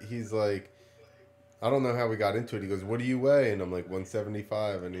 but he's like, I don't know how we got into it. He goes, "What do you weigh?" And I'm like,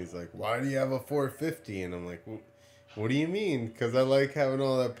 175. And he's like, "Why do you have a 450?" And I'm like, "What do you mean?" Because I like having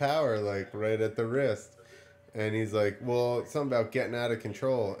all that power, like, right at the wrist. And he's like, "Well, it's something about getting out of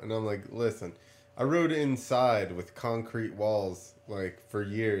control." And I'm like, "Listen, I rode inside with concrete walls, like, for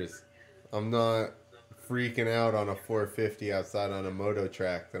years. I'm not freaking out on a 450 outside on a moto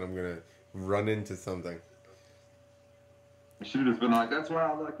track that I'm going to run into something." You should have just been like, that's why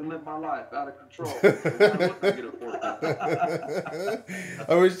I like to live my life out of control. So why wouldn't I get a 450?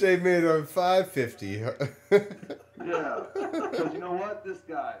 I wish they made a 550. Yeah. Because you know what? This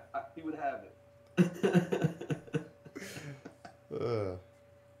guy, he would have it.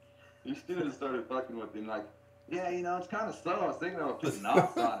 You should have started fucking with him like, yeah, you know, it's kind of slow. I was thinking about putting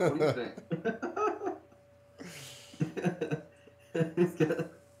knots on it. What do you think? He's got.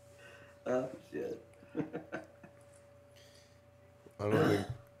 Oh shit.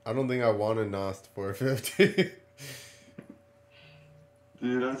 I don't think I want a Nost 450.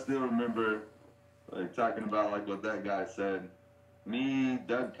 Dude, I still remember like talking about like what that guy said. Me,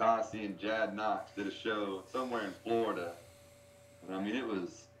 Doug Cossey, and Jad Knox did a show somewhere in Florida. And, I mean, it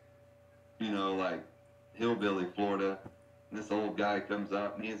was, you know, like hillbilly Florida. And this old guy comes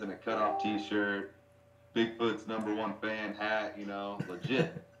up and he's in a cutoff T-shirt, Bigfoot's #1 fan hat, you know,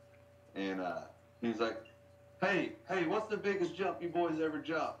 legit. And he's like, hey, what's the biggest jump you boys ever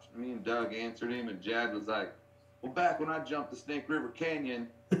jumped? Me and Doug answered him, and Jad was like, well, back when I jumped the Snake River Canyon,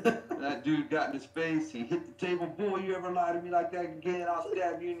 and that dude got in his face, he hit the table, boy, you ever lie to me like that again, I'll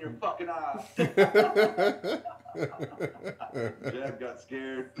stab you in your fucking eye. Jad got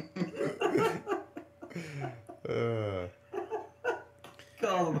scared.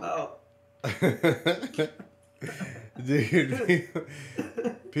 Call him out. Dude,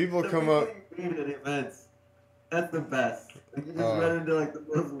 people come up. At events. That's the best. You just run into like the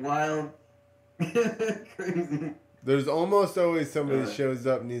most wild, crazy. There's almost always somebody that shows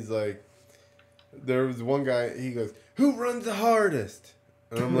up and he's like, there was one guy, he goes, "Who runs the hardest?"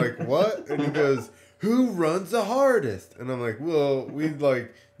 And I'm like, "What?" And he goes, "Who runs the hardest?" And I'm like, "Well, we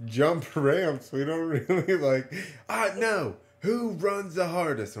like jump ramps. We don't really like, no. Who runs the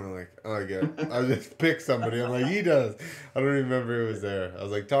hardest?" And I'm like, "Oh, I get it. I just pick somebody." I'm like, "He does." I don't remember who was there. I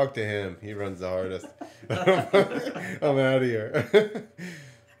was like, "Talk to him. He runs the hardest." I'm out of here.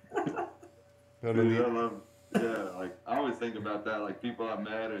 Like I always think about that, like people I've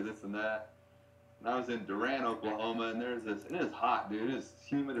met or this and that. And I was in Durant, Oklahoma, and there's this, and it's hot, dude. It's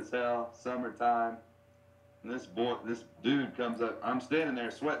humid as hell, summertime. And this dude comes up. I'm standing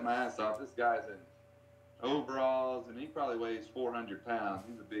there sweating my ass off. This guy's in overalls, and he probably weighs 400 pounds.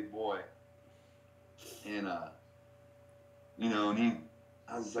 He's a big boy. And, you know, and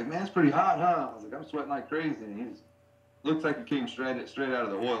I was like, man, it's pretty hot, huh? I was like, I'm sweating like crazy. And looks like he came straight out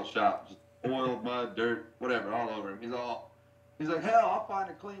of the oil shop. Just oil, mud, dirt, whatever, all over him. He's like, hell, I'll find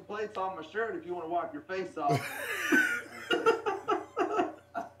a clean place on my shirt if you want to wipe your face off.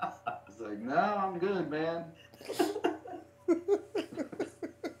 I was like, no, I'm good, man.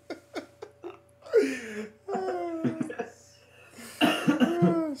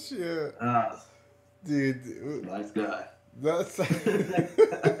 Oh, shit. Dude. Nice guy. That's...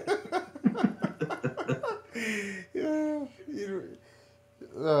 yeah.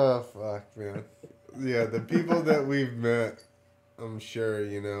 Oh, fuck, man. Yeah, the people that we've met, I'm sure,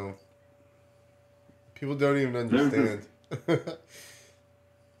 you know, people don't even understand.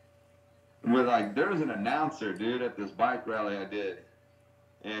 There was an announcer, dude, at this bike rally I did.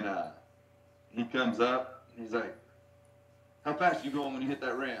 And he comes up, and he's like, how fast you going when you hit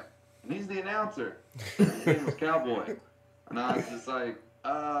that ramp? And he's the announcer. His name was Cowboy. And I was just like,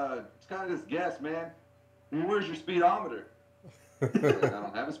 it's kind of this guess, man. Well, where's your speedometer? Like, I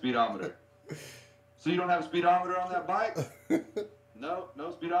don't have a speedometer. So you don't have a speedometer on that bike? No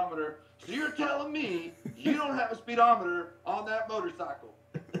speedometer. So you're telling me you don't have a speedometer on that motorcycle?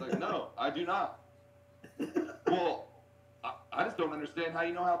 It's like, no, I do not. Well, I just don't understand how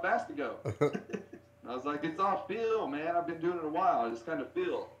you know how fast to go. And I was like, it's all feel, man. I've been doing it a while. I just kind of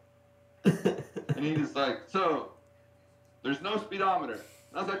feel. And he just like, so, there's no speedometer.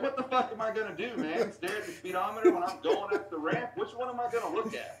 And I was like, what the fuck am I going to do, man? Stare at the speedometer when I'm going up the ramp? Which one am I going to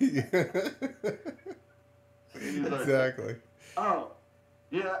look at? Yeah. Exactly. Oh,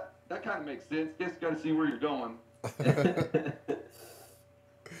 yeah, that kind of makes sense. Guess you got to see where you're going.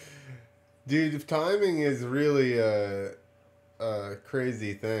 Dude, timing is really a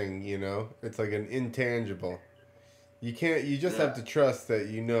crazy thing, you know? It's like an intangible. You just have to trust that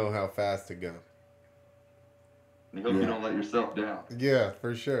you know how fast to go. You hope you don't let yourself down. Yeah,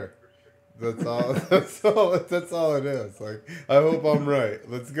 for sure. That's all. That's all. That's all it is. Like, I hope I'm right.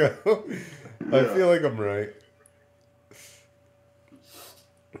 Let's go. I Yeah. feel like I'm right.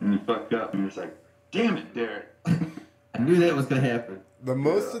 And you fuck up, and you're just like, damn it, Derek. I knew that was gonna happen. The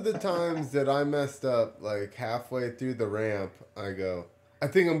most of the times that I messed up, like halfway through the ramp, I go, I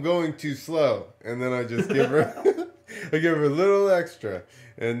think I'm going too slow, and then I just give her, I give her a little extra,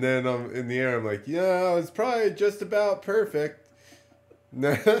 and then I'm in the air. I'm like, yeah, I was probably just about perfect.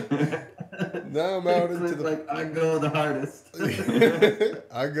 Now, now I'm out into It's the. like I go the hardest.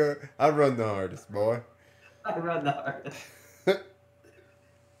 I run the hardest, boy. I run the hardest.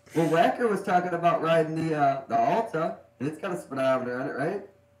 Well, Wacker was talking about riding the Alta, and it's got a speedometer on it, right?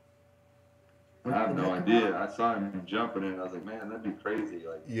 I have no idea. I saw him jumping in, and I was like, man, that'd be crazy.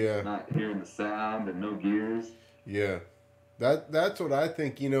 Like, Yeah. not hearing the sound and no gears. Yeah. That's what I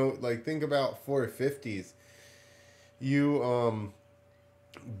think, you know, like think about 450s. You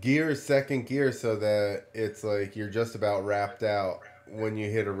gear second gear so that it's like you're just about wrapped out when you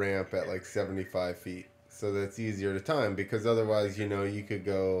hit a ramp at like 75 feet. So that's easier to time because otherwise, you know, you could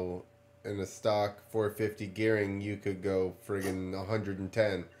go in a stock 450 gearing, you could go friggin'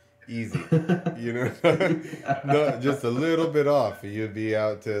 110 easy. You know, no, just a little bit off. You'd be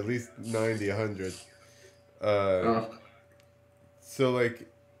out to at least 90, 100. Oh, So like,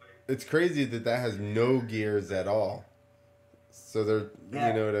 it's crazy that that has no gears at all. So they're, Yeah.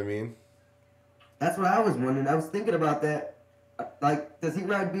 you know what I mean? that's what I was wondering. I was thinking about that. Like, does he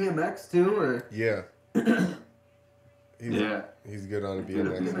ride BMX too, or? Yeah. He's, Yeah. he's good on a He's good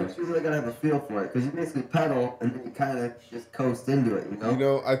at BMX. BMX, you really gotta have a feel for it, because you basically pedal and then you kind of just coast into it, you know? You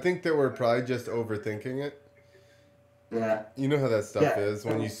know, I think that we're probably just overthinking it. Yeah. You know how that stuff Yeah. is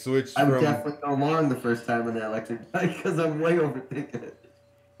when you switch I would from. definitely go long the first time on that electric bike, because I'm way overthinking it.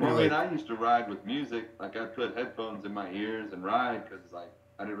 Well, I You're mean, like- I used to ride with music. Like, I'd put headphones in my ears and ride because, like,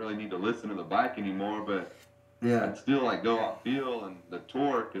 I didn't really need to listen to the bike anymore, but Yeah. I'd still, like, go off feel and the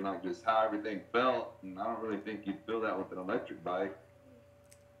torque and, like, just how everything felt. And I don't really think you'd feel that with an electric bike.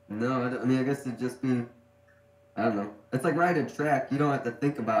 No, I mean, I guess it'd just be, I don't know. It's like riding a track. You don't have to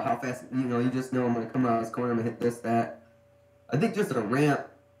think about how fast, you know, you just know I'm going to come around this corner, I'm going to hit this, that. I think just a ramp,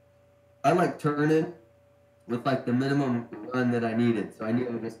 I like turning with like the minimum run that I needed. So I knew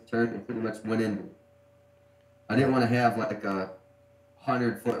I would just turn and pretty much went in. I didn't want to have like a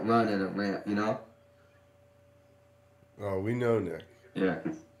 100-foot run at a ramp, you know? Oh, we know, Nick. Yeah,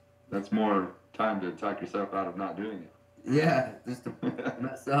 'cause that's more time to talk yourself out of not doing Yeah, just to it.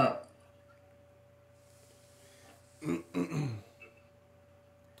 mess up.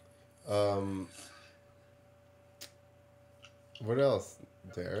 What else,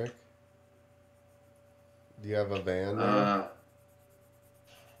 Derek? Do you have a van now?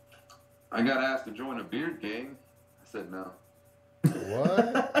 I got asked to join a beard gang. I said no.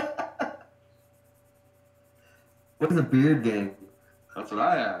 What? What's a beard gang? That's what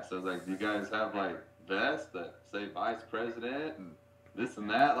I asked. I was like, do you guys have like vests that say vice president and this and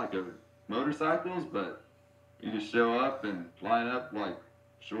that, like a motorcycles, but you just show up and line up like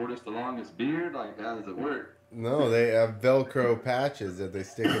shortest to longest beard? Like, how does it work? No, they have Velcro patches that they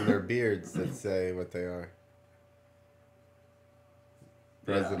stick in their beards that say what they are.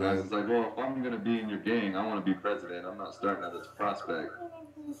 Yeah, and I was President. just like, well, if I'm gonna be in your gang, I want to be president. I'm not starting out as a prospect.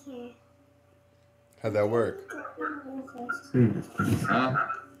 How'd that work? Huh?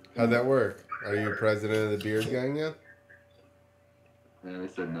 How'd that work? Are you president of the beard gang now? Yeah, they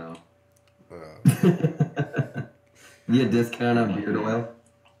said no. You get a discount on beard oil?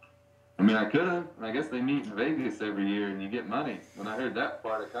 I mean, I could have. I guess they meet in Vegas every year and you get money. When I heard that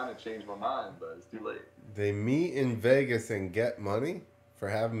part, it kind of changed my mind, but it's too late. They meet in Vegas and get money for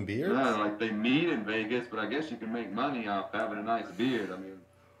having beards? Yeah, like they meet in Vegas, but I guess you can make money off having a nice beard. I mean,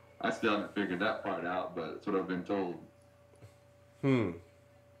 I still haven't figured that part out, but it's what I've been told.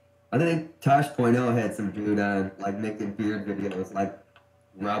 I think Tosh.0 had some dude on, like, making beard videos, like,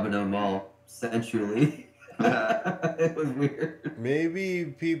 rubbing them all sensually. It was weird. Maybe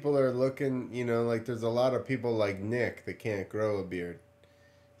people are looking, you know, like there's a lot of people like Nick that can't grow a beard.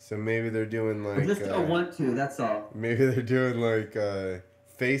 So maybe they're doing I like. just don't want to, that's all. Maybe they're doing like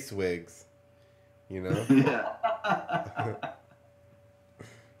face wigs, you know? Yeah.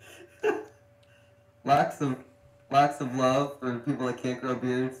 Lots of love for people that can't grow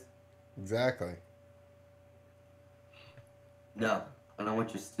beards. Exactly. No, I don't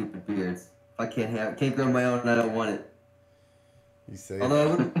want your stupid beards. If I can't grow my own, I don't want it. You say.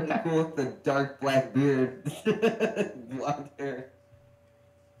 Although it would be pretty cool with the dark black beard, blonde hair.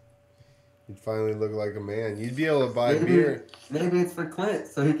 You'd finally look like a man. You'd be able to buy beer. Maybe it's for Clint,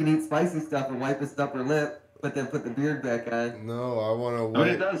 so he can eat spicy stuff and wipe his upper lip. but then put the beard back on. No, I want to I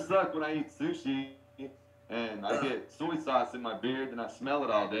mean, it wait. does suck when I eat sushi and I get soy sauce in my beard and I smell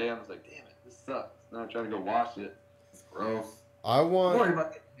it all day. I'm just like, damn it, this sucks. Then I try to go wash it. It's gross. I I'm worried want.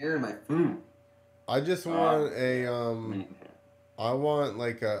 about getting hair in my food. I just Oh, want yeah. a Meat I want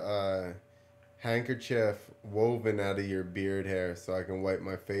like a handkerchief woven out of your beard hair so I can wipe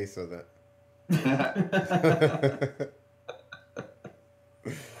my face with it.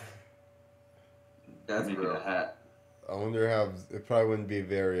 That's Making gross. a hat. I wonder how it probably wouldn't be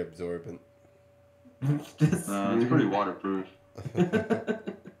very absorbent. Just It's pretty waterproof.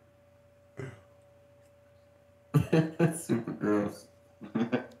 That's super gross.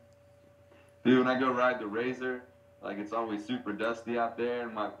 Dude, when I go ride the Razor, like it's always super dusty out there,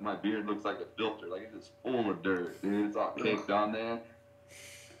 and my beard looks like a filter. Like it's just full of dirt, dude. It's all caked on there.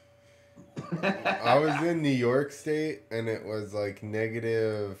 I was in New York State and it was like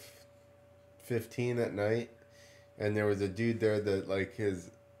negative 15 at night, and there was a dude there that like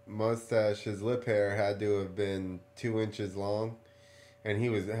his mustache, his lip hair had to have been 2 inches long, and he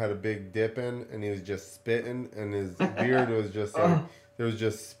had a big dip in, and he was just spitting, and his beard was just like there was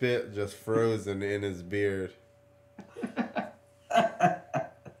just spit just frozen in his beard.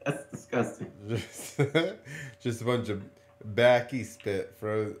 That's disgusting. Just a bunch of backy spit,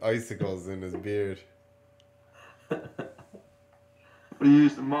 froze icicles in his beard. What do you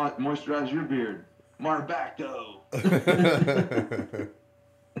use to moisturize your beard? Marbacto.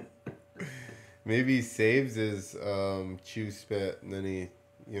 Maybe he saves his chew spit and then he,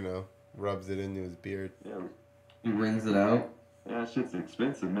 rubs it into his beard. Yeah, He wrings it out. yeah, that shit's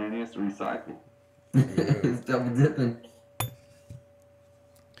expensive, man. He has to recycle. He's double dipping.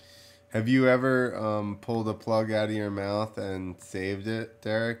 Have you ever pulled a plug out of your mouth and saved it,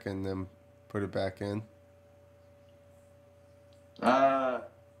 Derek, and then put it back in? Yeah,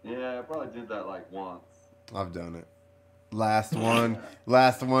 I probably did that like once. I've done it. Last one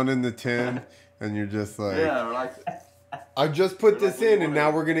in the tin, and you're just like, Yeah, like I just put Or this like when in, you and wanna-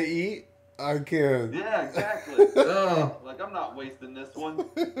 now we're gonna eat. I can't. yeah, exactly. Oh, Like I'm not wasting this one.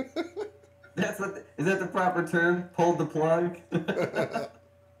 is that the proper term? Pulled the plug? Well,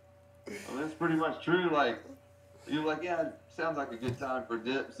 that's pretty much true. Like, you're like, yeah, it sounds like a good time for a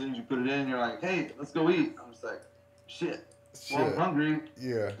dip. As soon as you put it in, you're like, hey, let's go eat. I'm just like, shit. Well, I'm Shit. hungry.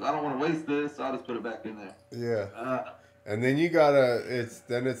 Yeah, I don't want to waste this, so I'll just put it back in there. yeah. And then you gotta. It's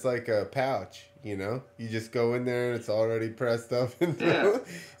like a pouch. You just go in there and it's already pressed up into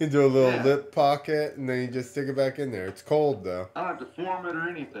a little Yeah. lip pocket, and then you just stick it back in there. It's cold though. I don't have to form it or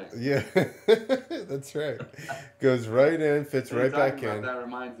anything. Yeah, that's right. Goes right in, fits right back Talking about in. That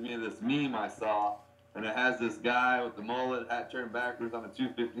reminds me of this meme I saw, and it has this guy with the mullet, hat turned backwards on a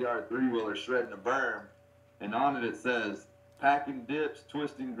 250R three-wheeler shredding a berm, and on it says, packing dips,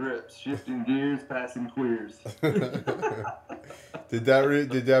 twisting grips, shifting gears, passing queers. Did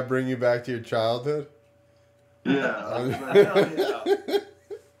that bring you back to your childhood? Yeah, I was like, hell yeah.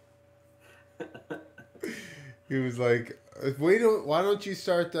 He was like, why don't you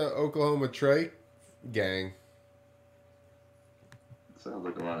start the Oklahoma Trike gang? Sounds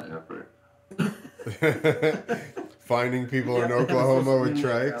like a lot of effort. Finding people in Oklahoma with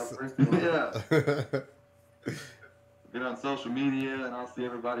trikes. Yeah. Get on social media and I'll see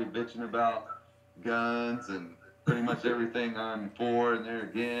everybody bitching about guns and pretty much everything I'm for and they're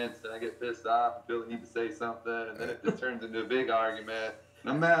against, and I get pissed off and feel the need to say something, and then it just turns into a big argument.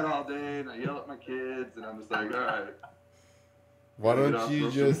 And I'm mad all day and I yell at my kids, and I'm just like, all right. Why Get don't off you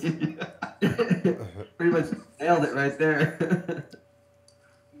social just? media. Pretty much nailed it right there.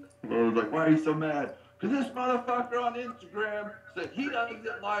 I was like, why are you so mad? Because this motherfucker on Instagram said he doesn't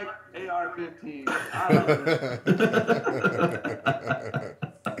like AR-15. I love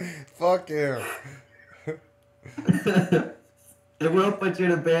it. Fuck him. It will put you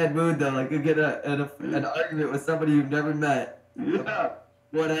in a bad mood though. Like you get an argument with somebody you've never met, Yeah.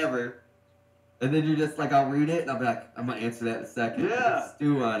 whatever, and then you're just like, I'll read it and I'll be like, I'm gonna answer that in a second. Yeah.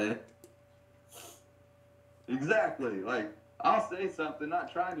 Stew on it. Exactly. Like, I'll say something,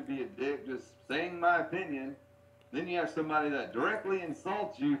 not trying to be a dick, just saying my opinion. Then you have somebody that directly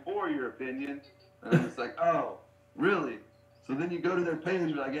insults you for your opinion. And I'm just like, oh, really? So then you go to their page and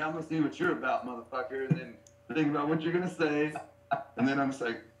you're like, yeah, I'm going to see what you're about, motherfucker. And then think about what you're going to say. And then I'm just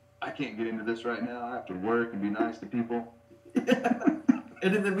like, I can't get into this right now. I have to work and be nice to people.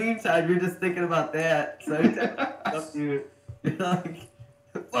 And in the meantime, you're just thinking about that. So every time fuck you, you're like,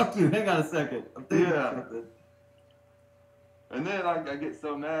 fuck you, hang on a second. I'm thinking about something. And then I get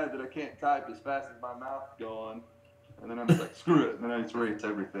so mad that I can't type as fast as my mouth's going. And then I'm just like, screw it. And then I just erase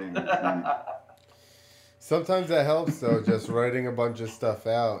everything. Sometimes that helps though, just writing a bunch of stuff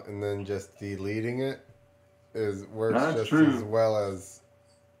out and then just deleting it. works That's just true. as well as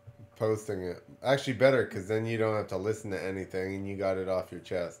posting it. Actually, better because then you don't have to listen to anything and you got it off your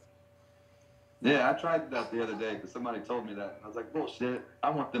chest. Yeah, I tried that the other day because somebody told me that. And I was like, bullshit.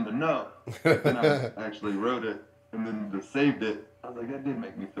 I want them to know. But then I actually wrote it and then just saved it. I was like, that did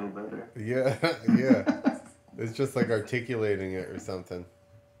make me feel better. Yeah, yeah. It's just like articulating it or something.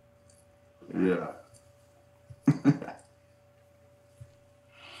 Yeah.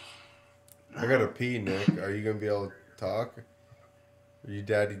 I gotta pee, Nick. Are you gonna be able to talk? Are you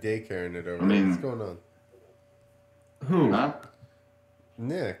daddy daycaring it over I there? mean- What's going on? Who? Huh?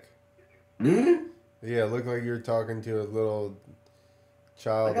 Nick. Me? Yeah, it looked like you were talking to a little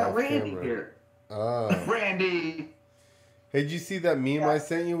child I got off Randy camera. here. Oh. Randy! Hey, did you see that meme I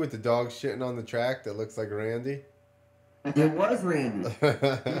sent you with the dog shitting on the track that looks like Randy? It was Randy. I Yeah,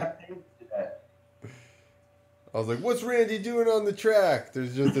 thanks to that. was like, what's Randy doing on the track?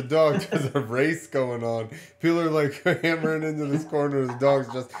 There's just a dog. There's a race going on. People are like hammering into this corner. The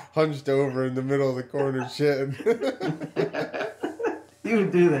dog's just hunched over in the middle of the corner shitting. You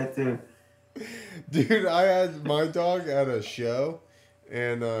would do that too. Dude, I had my dog at a show,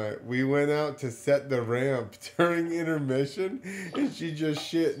 and we went out to set the ramp during intermission, and she just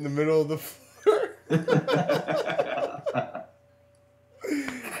shit in the middle of the floor.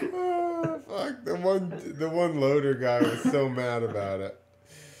 Oh, fuck, the one loader guy was so mad about it.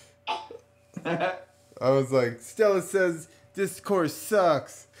 I was like, Stella says this course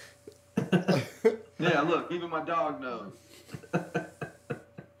sucks. Yeah, look, even my dog knows.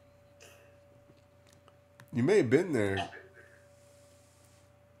 You may have been there.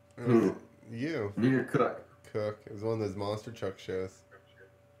 It was Who? you, Me or Cook? Cook. It was one of those monster truck shows.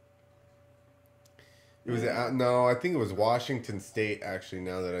 It was no, I think it was Washington State. Actually,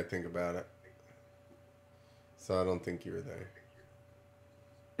 now that I think about it, so I don't think you were there.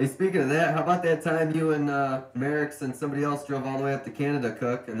 Hey, speaking of that, how about that time you and Merrick's and somebody else drove all the way up to Canada,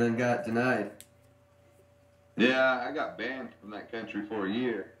 Cook, and then got denied? Yeah, I got banned from that country for a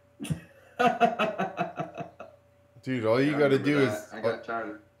year. Dude, all you I gotta remember do that. is I got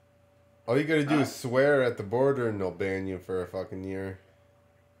tired. all you gotta do is swear at the border, and they'll ban you for a fucking year.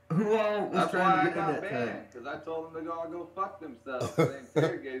 Who all was That's trying why to I get in got that time? banned, because I told them to all go fuck themselves. They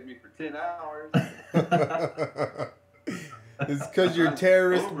interrogated me for 10 hours. It's because you're I was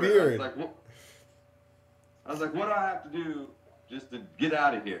terrorist over it. beard. I was like, what do I have to do just to get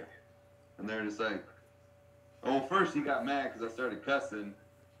out of here? And they're just like, oh, first he got mad because I started cussing.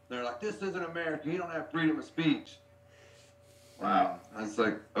 They're like, this isn't America. You don't have freedom of speech. Wow. I was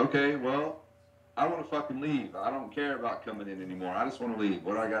like, okay, well, I want to fucking leave. I don't care about coming in anymore. I just want to leave.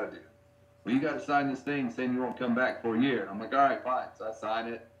 What do I got to do? Well, you got to sign this thing saying you won't come back for a year. And I'm like, all right, fine. So I sign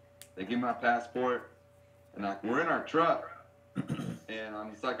it. They give me my passport. And like, we're in our truck. And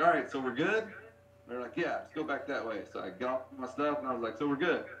I'm just like, all right, so we're good? They're like, yeah, let's go back that way. So I got off my stuff, and I was like, so we're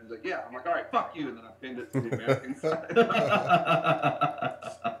good? He's like, yeah. I'm like, all right, fuck you. And then I pinned it to the American side.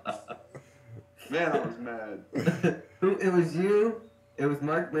 Man, I was mad. It was you. It was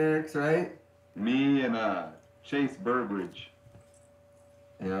Mark Merrick's, right? Me and Chase Burbridge.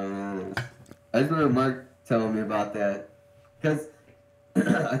 Yeah. I just remember Mark telling me about that. Because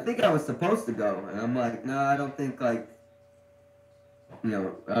I think I was supposed to go. And I'm like, no, I don't think, like, you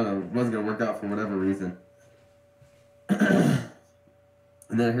know, I don't know, it wasn't going to work out for whatever reason. And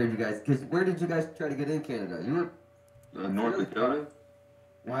then I heard you guys, because where did you guys try to get in Canada? You were, North Dakota.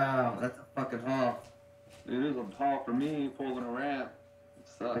 wow, that's a fucking haul. It is a haul for me, pulling a ramp. It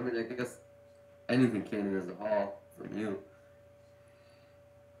sucks. I mean, I guess anything Canada is a haul from you.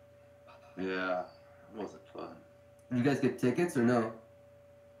 Yeah, it wasn't fun. Did you guys get tickets or no?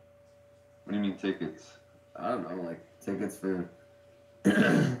 What do you mean tickets? I don't know, like tickets for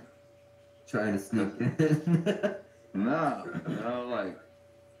trying to sneak in. No, like,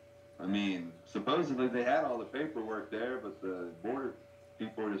 I mean, supposedly they had all the paperwork there, but the border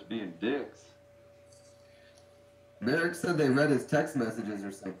people were just being dicks. Merrick said they read his text messages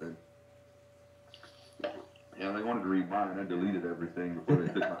or something. Yeah, they wanted to read mine. I deleted everything before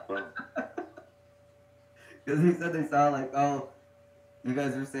they took my phone. Because he said they saw like, oh, you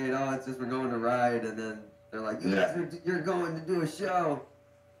guys are saying, oh, it's just we're going to ride, and then they're like, you guys you're going to do a show.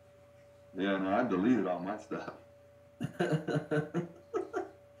 Yeah, no, I deleted all my stuff.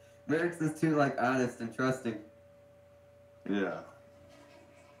 Merrick's is too like honest and trusting. Yeah.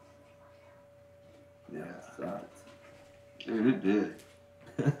 Yeah, it sucked. Dude, it did.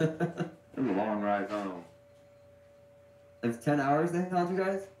 It was a long ride home. It was 10 hours they held you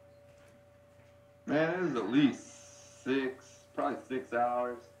guys? Man, it was at least probably 6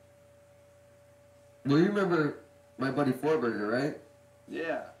 hours. Well, you remember my buddy Forberger, right?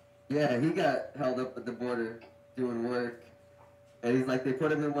 Yeah. Yeah, he got held up at the border doing work. And he's like, they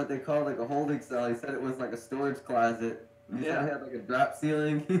put him in what they call like a holding cell. He said it was like a storage closet. He said Yeah. it had like a drop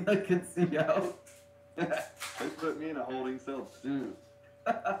ceiling. He like could see out. They put me in a holding cell too.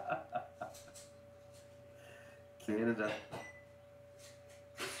 Canada.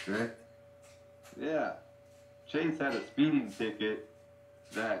 Strict. Yeah. Chase had a speeding ticket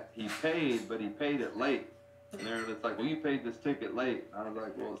that he paid, but he paid it late. And they're just like, well, you paid this ticket late. I was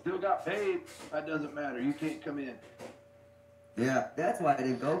like, well, it still got paid. That doesn't matter. You can't come in. Yeah, that's why I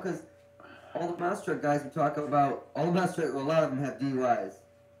didn't go, because all the mouse truck guys we talk about, all the mouse truck, well, a lot of them have DUIs,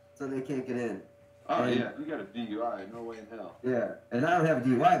 so they can't get in. Oh, And- yeah. You got a DUI. No way in hell. Yeah, and I don't have a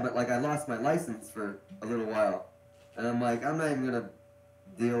DUI, but like I lost my license for a little while, and I'm like, I'm not even gonna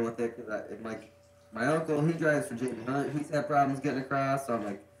deal with it because like my uncle, he drives for Jamie Hunt, he's had problems getting across, so I'm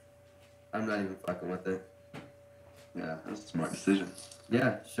like, I'm not even fucking with it. Yeah, that's a smart decision.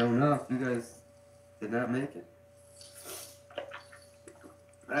 Yeah, sure enough, you guys did not make it.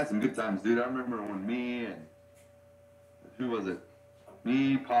 I had some good times, dude. I remember when me and who was it?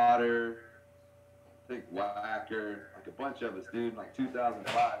 Me, Potter, I think Whacker, like a bunch of us, dude. In like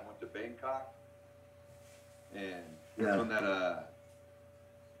 2005, went to Bangkok, and that's when that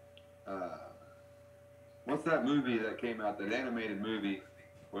what's that movie that came out? That animated movie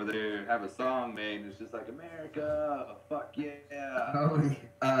where they have a song made and it's just like America, fuck yeah,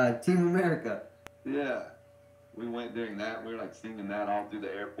 Oh, Team America. yeah. We went during that. We were like singing that all through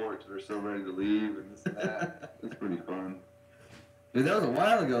the airport because we were so ready to leave and this and that. It was pretty fun. Dude, that was a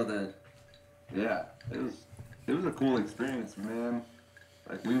while ago then. Yeah, it was a cool experience, man.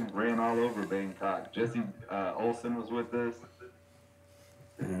 Like we ran all over Bangkok. Jesse Olsen was with us.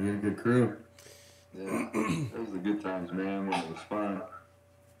 And you're a good crew. Yeah, it was the good times, man. When it was fun.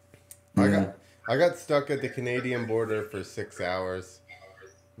 I got stuck at the Canadian border for 6 hours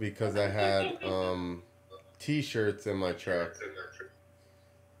because I had T-shirts in my truck,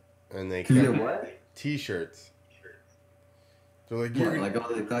 and they You did kept what? T-shirts. They're like, Yeah, like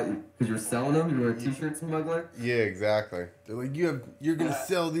oh, they thought you, because you were selling them. You were a T-shirt smuggler. yeah, exactly. They're like, you're gonna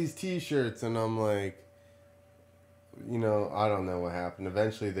sell these T-shirts, and I'm like, I don't know what happened.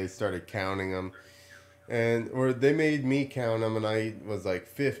 Eventually, they started counting them, or they made me count them, and I was like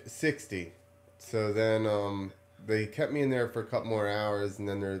 60. So then they kept me in there for a couple more hours, and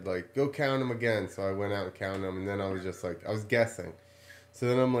then they're like, go count them again. So I went out and counted them, and then I was just like, I was guessing. So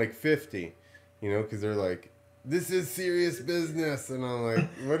then I'm like 50, because they're like, this is serious business, and I'm like,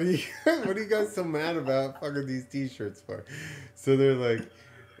 what are you guys so mad about fucking these T-shirts for? So they're like,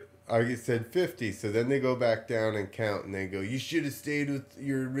 I said 50, so then they go back down and count, and they go, you should have stayed with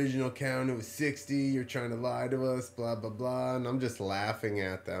your original count, it was 60, you're trying to lie to us, blah, blah, blah, and I'm just laughing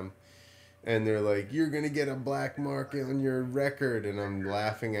at them. And they're like, you're going to get a black mark on your record, and I'm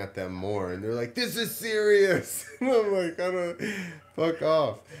laughing at them more, and they're like, this is serious, and I'm like, fuck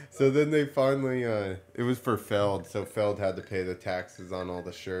off. So then they finally, it was for Feld, so Feld had to pay the taxes on all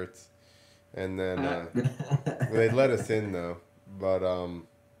the shirts, and then they let us in, though, but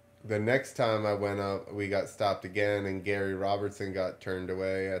the next time I went up, we got stopped again, and Gary Robertson got turned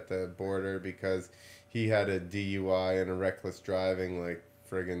away at the border because he had a DUI and a reckless driving like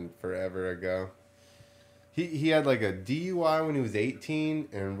friggin' forever ago. He had like a DUI when he was 18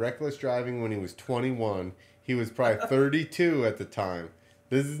 and reckless driving when he was 21. He was probably 32 at the time.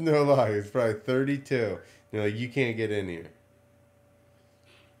 This is no lie. He was probably 32. You're like, you can't get in here.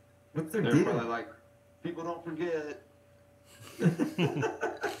 What's their They're deal? probably like, people don't forget.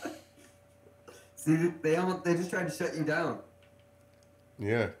 See, they just tried to shut you down.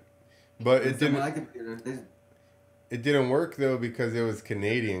 Yeah. But it didn't. My computer. It didn't work though because it was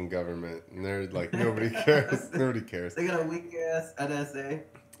Canadian government, and they're like, nobody cares. Nobody cares. They got a weak ass NSA.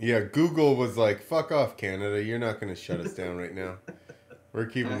 Yeah, Google was like, fuck off, Canada. You're not going to shut us down right now. We're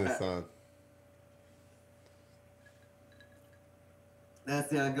keeping this on. That's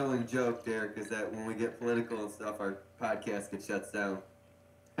the ongoing joke, Derek, is that when we get political and stuff, our podcast gets shut down.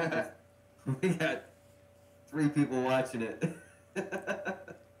 We got 3 people watching it.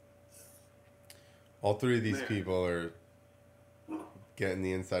 All 3 of these people are getting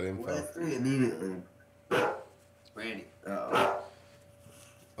the inside Well, info. that's 3 immediately. Randy. Uh-oh.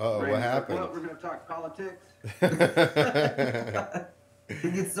 Uh-oh, what happened? Well, we're going to talk politics.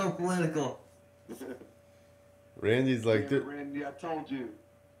 He gets so political. Randy's like, Damn it, Randy, I told you.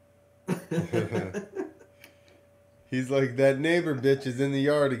 he's like, that neighbor bitch is in the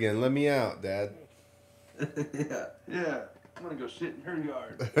yard again. Let me out, Dad. Yeah. Yeah, I'm going to go shit in her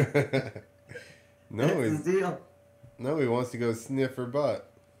yard. That's his deal. No, he wants to go sniff her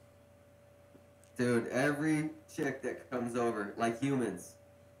butt. Dude, every chick that comes over, like humans,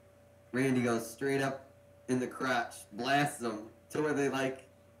 Randy goes straight up in the crotch, blasts them to where they like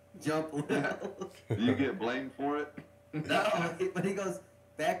jump a little. Do you get blamed for it? No, but he goes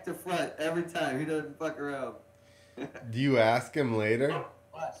back to front every time. He doesn't fuck around. Do you ask him later?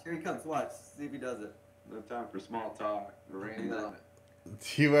 Watch, here he comes. Watch, see if he does it. No time for small talk. Randy's on it.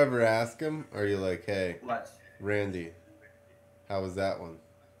 Do you ever ask him? Or are you like, hey, Watch. Randy, how was that one?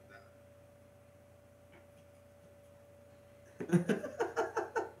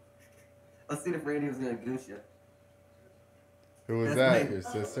 Let's see if Randy was gonna goose you. Who was That's that? my Your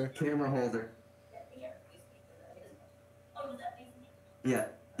sister? camera holder. Yeah,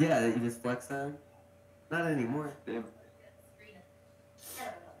 yeah, that you just flex on. Not anymore. Damn.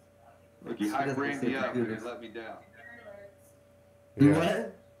 Look, you She hyped doesn't Randy say up and computers. he let me down. You Yeah.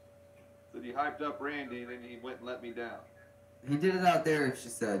 what? So you hyped up Randy, then he went and let me down. He did it out there, she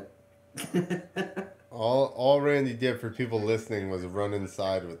said. All Randy did for people listening was run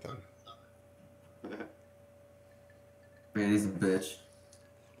inside with them. Randy's a bitch.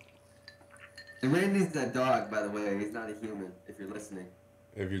 And Randy's a dog, by the way. He's not a human, if you're listening.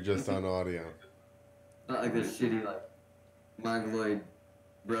 If you're just on audio. Not like this shitty, like, mongoloid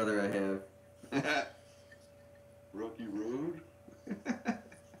brother I have. Rocky Road?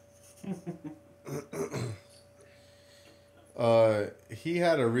 He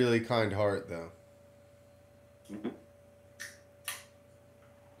had a really kind heart, though.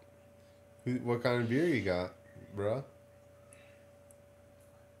 What kind of beer you got, bruh?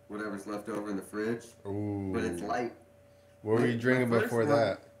 Whatever's left over in the fridge. Ooh. But it's light. What were you My drinking first before one-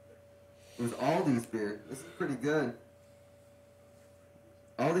 that? It was Aldi's beer. This is pretty good.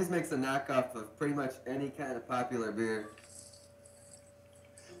 Aldi's makes a knockoff of pretty much any kind of popular beer.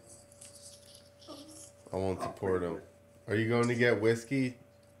 I won't support him. Are you going to get whiskey?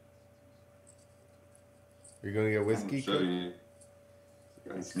 Are you going to get whiskey? Show you.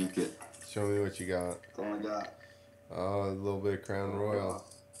 Gotta sneak it. Show me what you got. That's all I got. Oh, a little bit of Crown Royal.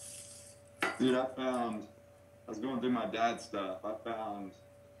 Dude, I was going through my dad's stuff. I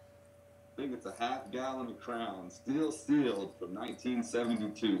think it's a half-gallon of Crown, steel sealed from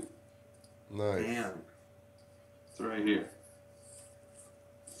 1972. Nice. Damn. It's right here.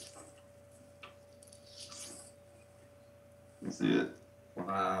 You see it?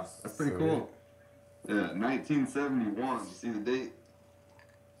 Wow. That's pretty Sweet. cool. Yeah, 1971. You see the date?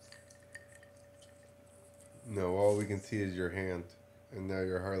 No, all we can see is your hand. And now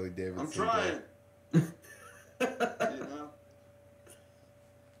you're Harley Davidson. I'm trying. You know?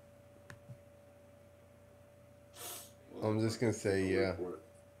 I'm just going to say yeah.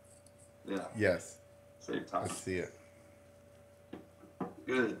 Yeah, Yes. save I time. see it.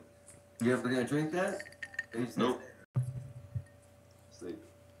 Good. You ever gonna drink that? Or you just- Nope. Save.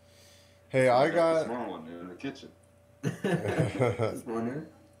 Hey, I The got... small one in the kitchen. Just wondering.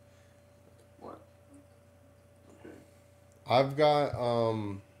 What? Okay. I've got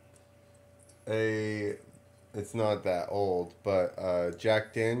it's not that old, but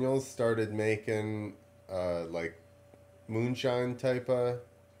Jack Daniels started making like moonshine type of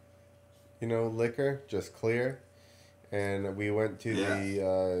liquor, just clear. And we went to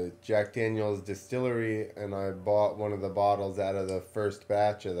the Jack Daniels distillery, and I bought one of the bottles out of the first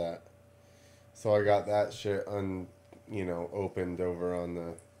batch of that. So I got that shit opened over on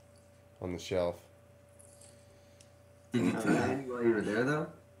the shelf. Did you try any while you were there though?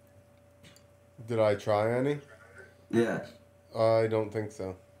 Did I try any? Yeah. I don't think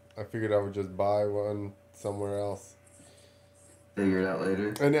so. I figured I would just buy one somewhere else. Figure it out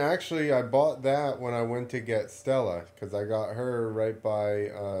later. And actually, I bought that when I went to get Stella, because I got her right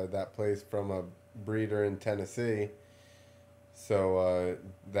by that place from a breeder in Tennessee. So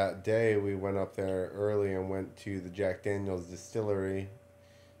that day we went up there early and went to the Jack Daniels distillery.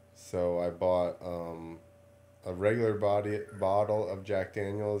 So I bought a regular bottle of Jack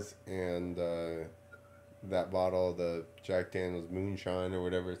Daniels and that bottle of the Jack Daniels Moonshine or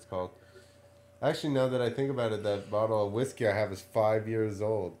whatever it's called. Actually, now that I think about it, that bottle of whiskey I have is 5 years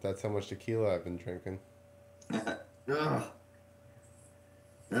old. That's how much tequila I've been drinking. Ugh.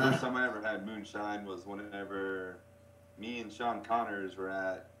 First time I ever had moonshine was whenever me and Sean Connors were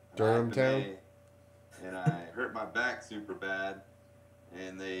at Durham Town? IFMA, and I hurt my back super bad,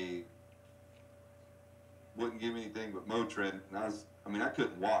 and they wouldn't give me anything but Motrin. And I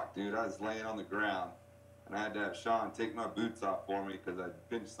couldn't walk, dude. I was laying on the ground, and I had to have Sean take my boots off for me because I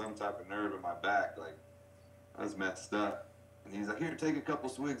pinched some type of nerve in my back. Like, I was messed up. And he's like, here, take a couple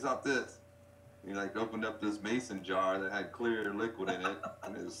swigs off this. And he like opened up this mason jar that had clear liquid in it,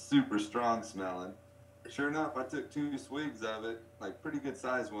 and it was super strong smelling. Sure enough, I took 2 swigs of it, like pretty good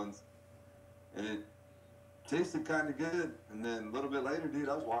sized ones, and it tasted kind of good. And then a little bit later, dude,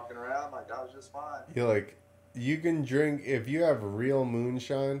 I was walking around like I was just fine. You're like, you can drink, if you have real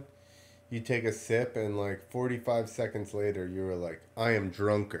moonshine, you take a sip and like 45 seconds later, you were like, I am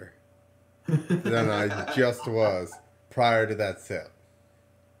drunker than I just was prior to that sip.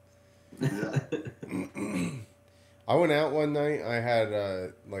 Yeah. I went out one night, I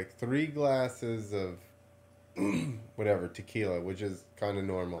had like 3 glasses of whatever, tequila, which is kind of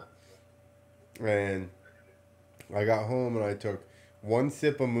normal. And I got home and I took 1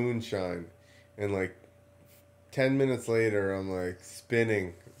 sip of moonshine, and like 10 minutes later, I'm like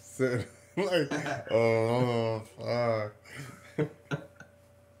spinning. So, like, oh, fuck.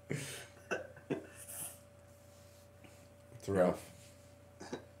 It's rough.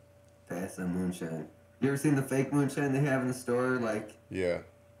 Pass some moonshine. You ever seen the fake moonshine they have in the store? Like Yeah.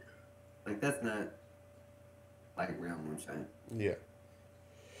 that's not like real moonshine. Yeah.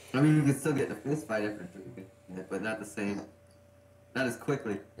 I mean, you can still get in a fist fight after drinking it, but not the same. Not as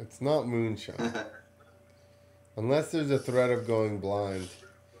quickly. It's not moonshine. Unless there's a threat of going blind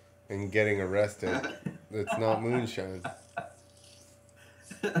and getting arrested, it's not moonshine.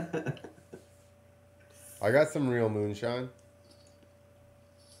 I got some real moonshine.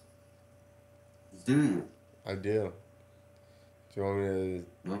 Do you? I do. Do you want me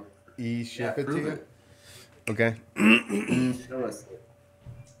No. to e-ship it to prove you? it. Okay. Show us.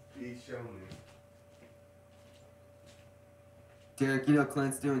 E-show me. Derek, you know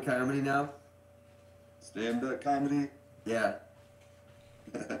Clint's doing comedy now? Stand-up comedy? Yeah.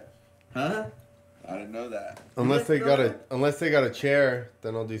 Huh? I didn't know that. Unless they got a chair,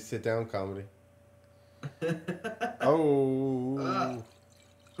 then I'll do sit down comedy. Oh.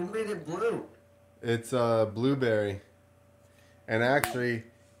 Who made it blue? It's blueberry. And actually,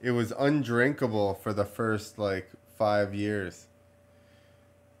 it was undrinkable for the first like 5 years.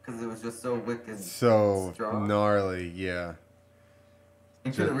 Because it was just so wicked. So strong. gnarly, yeah.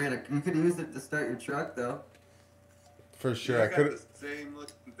 You could have you could have used it to start your truck though. For sure. Yeah, I got could the same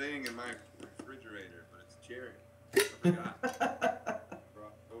looking thing in my refrigerator, but it's cherry. I forgot.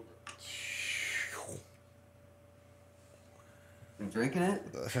 Brought over. You drinking it?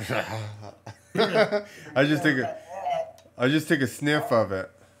 I just took a sniff of it.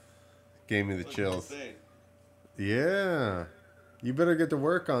 Gave me the What'd you chills. say? Yeah. You better get to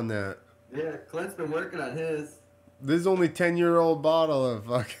work on that. Yeah, Clint's been working on his. This is only 10-year-old bottle of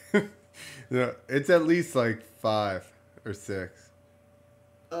fucking. Yeah, it's at least like 5 or 6,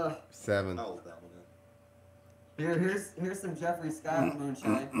 7. How old that one Here's some Jeffrey Scott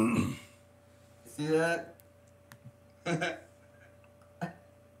moonshine. You see that?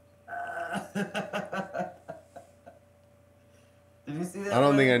 Did you see that? I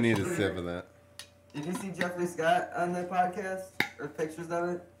don't think I one? need a sip of that. Did you see Jeffrey Scott on the podcast or pictures of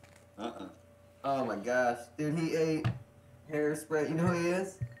it? Uh-uh. Oh my gosh, dude, he ate hairspray. You know who he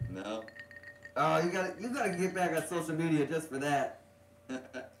is? No. Oh, you gotta get back on social media just for that.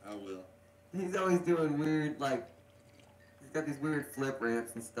 I will. He's always doing weird, like, he's got these weird flip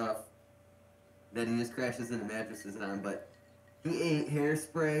ramps and stuff that he just crashes into mattresses on. But he ate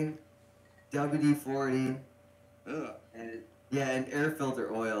hairspray, WD-40, Ugh. and air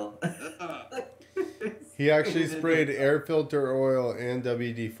filter oil. Ugh. He actually sprayed air filter oil and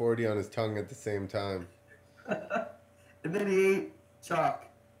WD-40 on his tongue at the same time. And then he ate chalk.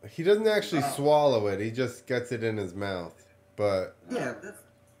 He doesn't actually swallow it. He just gets it in his mouth. But Yeah, that's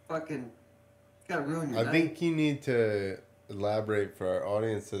fucking. It's gotta ruin your I night. think you need to elaborate for our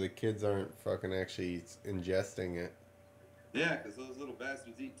audience so the kids aren't fucking actually ingesting it. Yeah, because those little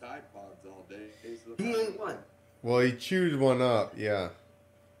bastards eat Tide Pods all day. So He ate one. Well, he chewed one up. Yeah,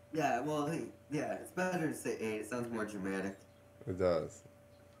 Yeah, well, it's better to say ate. It sounds more dramatic. it does.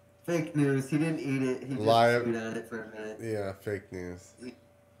 Fake news. He didn't eat it. He just Lie- chewed on it for a minute. Yeah, fake news.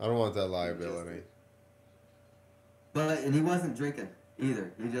 I don't want that liability. And he wasn't drinking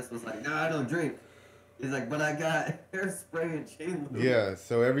either. He just was like, no, I don't drink. He's like, but I got hairspray and chain lube. Yeah,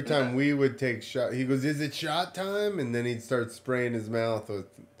 so every time we would take shot, he goes, "Is it shot time?" And then he'd start spraying his mouth with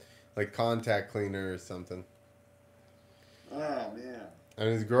like contact cleaner or something. Oh, man. And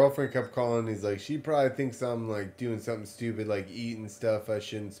his girlfriend kept calling. He's like, she probably thinks I'm like doing something stupid, like eating stuff I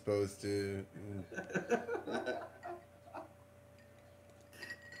shouldn't supposed to.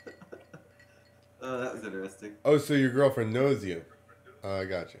 Oh, that was interesting. Oh, so your girlfriend knows you. I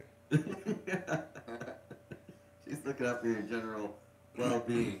got you. She's looking out for your general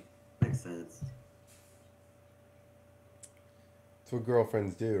well-being. Makes sense. That's what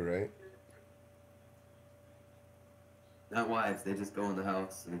girlfriends do, right? Not wives. They just go in the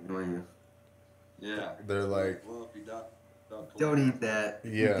house and ignore you. Yeah. They're like, well, if you don't Don't eat that.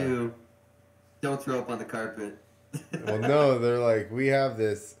 If Yeah. you do, Don't throw up on the carpet. Well, no, they're like, we have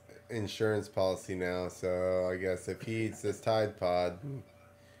this insurance policy now, so I guess if he eats this Tide Pod,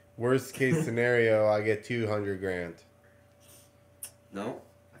 worst case scenario, I get 200 grand. No,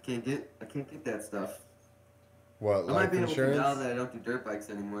 I can't get that stuff. What, I might life be able to now insurance? that I don't do dirt bikes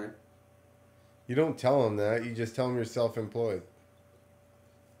anymore. You don't tell them that. You just tell them you're self-employed.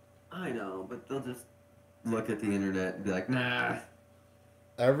 I know, but they'll just look at the internet and be like, nah.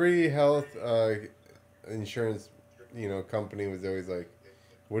 Every health insurance, company was always like,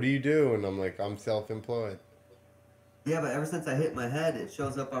 "What do you do?" And I'm like, "I'm self-employed." Yeah, but ever since I hit my head, it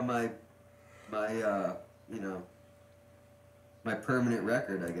shows up on my, you know, my permanent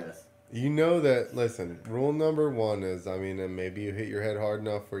record, I guess. You know that. Listen, rule number one is, I mean, and maybe you hit your head hard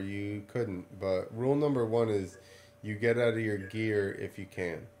enough where you couldn't, but rule number one is, you get out of your gear if you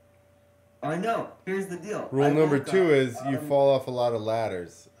can. I know. Here's the deal. Rule I number woke two up is you out of- fall off a lot of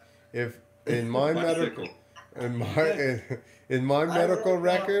ladders. If in my medical, Bicycle. in my medical I woke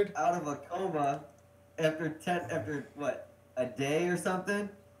record, up out of a coma after what, a day or something,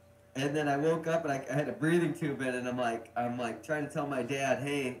 and then I woke up and I had a breathing tube in, and I'm like trying to tell my dad,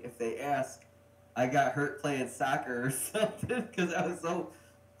 hey, if they ask, I got hurt playing soccer or something, because I was so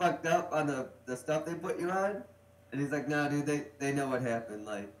fucked up on the stuff they put you on, and he's like, nah, dude, they know what happened,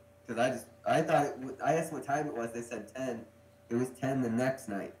 like, because I thought I asked what time it was, they said 10, it was 10 the next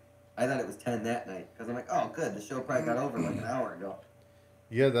night. I thought it was 10 that night, because I'm like, oh, good, the show probably got over like an hour ago.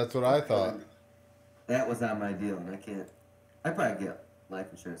 yeah, that's what I thought. That was on my deal, and I probably get life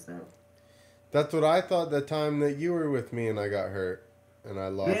insurance now. That's what I thought the time that you were with me and I got hurt and I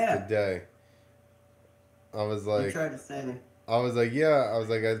lost Yeah. a day. I was You like, tried to say, yeah. I was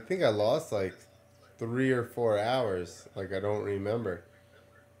like, I think I lost like 3 or 4 hours. Like, I don't remember.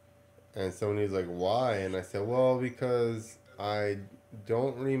 And somebody was like, why? And I said, well, because I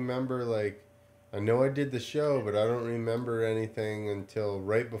don't remember, like, I know I did the show, but I don't remember anything until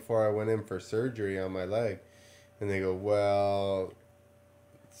right before I went in for surgery on my leg. And they go, well,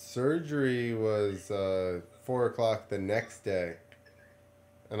 surgery was 4 o'clock the next day.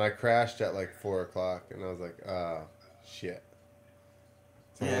 And I crashed at like 4 o'clock. And I was like, ah, shit.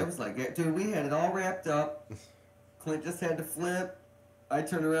 So yeah, it was like, dude, we had it all wrapped up. Clint just had to flip. I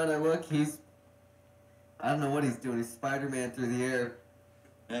turn around, I look, I don't know what he's doing. He's Spider-Man through the air.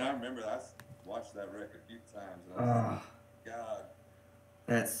 And I remember I watched that wreck a few times, and I was like, God.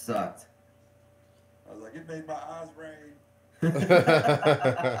 That sucked. I was like, it made my eyes rain.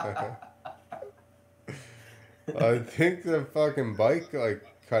 I think the fucking bike like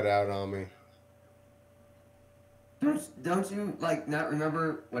cut out on me. Don't you like not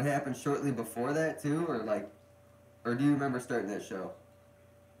remember what happened shortly before that too, or do you remember starting that show?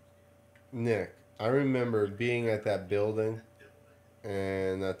 Nick, I remember being at that building,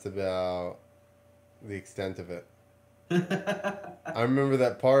 and that's about the extent of it. I remember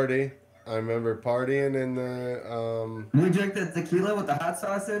that party. I remember partying in the We drank the tequila with the hot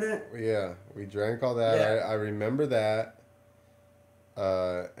sauce in it. yeah, we drank all that. Yeah. I remember that.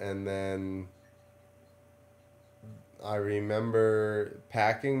 And then I remember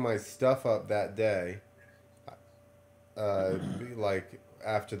packing my stuff up that day. Like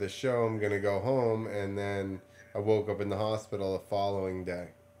after the show, I'm gonna go home, and then I woke up in the hospital the following day.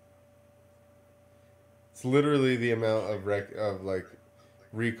 It's literally the amount of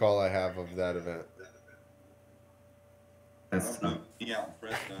recall I have of that event. That's Being out in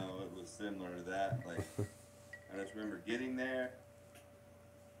Fresno, it was similar to that. Like, I just remember getting there,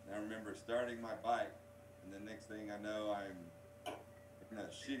 and I remember starting my bike, and the next thing I know, I'm in a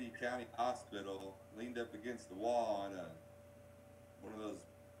shitty county hospital, leaned up against the wall on one of those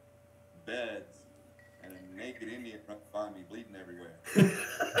beds, and a naked Indian run by me, bleeding everywhere.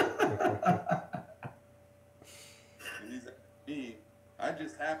 And he's like, me, I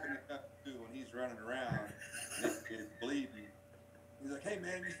just happened to come to when he's running around, naked, bleeding. He's like, hey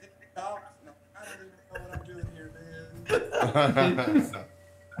man, you see the cops? And I'm, I don't even know what I'm doing here,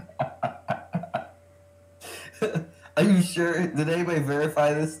 man. Are you sure? Did anybody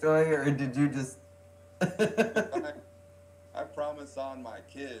verify this story, or did you just? I promise on my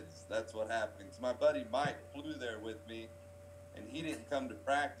kids that's what happened. 'Cause my buddy Mike flew there with me, and he didn't come to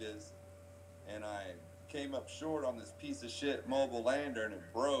practice, and I came up short on this piece of shit mobile lander, and it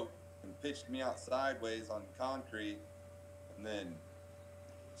broke and pitched me out sideways on concrete, and then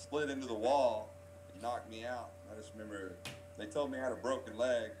split into the wall and knocked me out. I just remember they told me I had a broken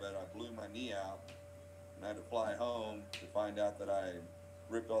leg, but I blew my knee out, and I had to fly home to find out that I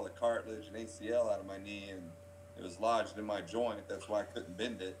ripped all the cartilage and ACL out of my knee, and it was lodged in my joint. That's why I couldn't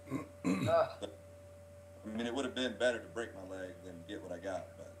bend it. But, I mean, it would have been better to break my leg than get what I got,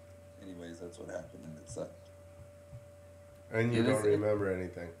 but anyways, that's what happened, and it sucked. And you Yeah, don't remember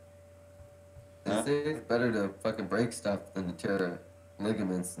anything. They Huh? say it's better to fucking break stuff than to tear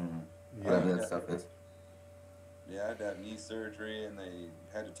ligaments and whatever Yeah. that stuff is. Yeah, I had to have knee surgery, and they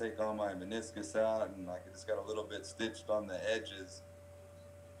had to take all my meniscus out, and like I just got a little bit stitched on the edges,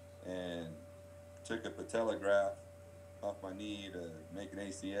 and took a patella graft off my knee to make an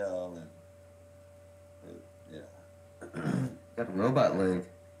ACL, and yeah. Got a robot leg.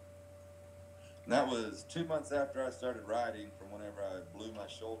 And that was 2 months after I started riding from whenever I blew my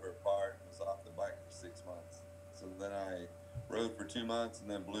shoulder apart and was off the bike for 6 months. So then I rode for 2 months and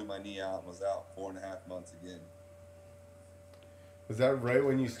then blew my knee out and was out 4.5 months again. Was that right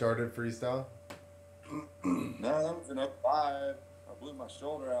when you started freestyle? No, that was in 05. I blew my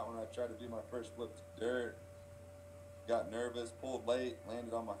shoulder out when I tried to do my first flip to dirt. Got nervous, pulled late,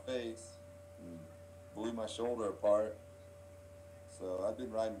 landed on my face, and blew my shoulder apart. So I've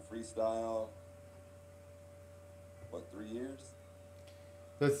been riding freestyle, 3 years?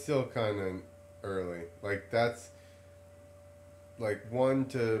 That's still kind of early. Like that's like 1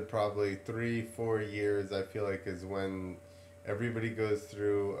 to probably 3-4 years. I feel like is when everybody goes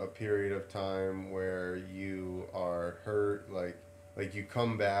through a period of time where you are hurt, like you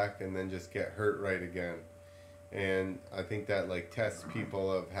come back and then just get hurt right again. And I think that like tests people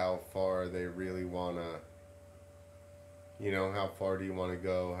of how far they really wanna, how far do you want to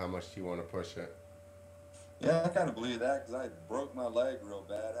go, how much do you want to push it. Yeah, I kind of believe that because I broke my leg real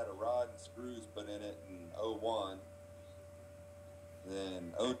bad. Had a rod and screws put in it in 01.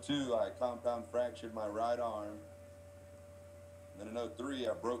 Then 02, I compound fractured my right arm. Then in 03,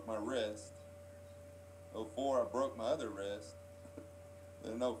 I broke my wrist. 04, I broke my other wrist.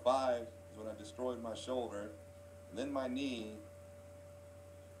 Then in 05 is when I destroyed my shoulder. And then my knee.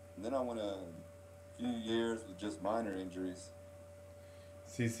 And then I went a few years with just minor injuries.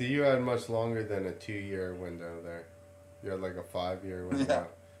 See, you had much longer than a 2-year window there. You had like a 5-year window.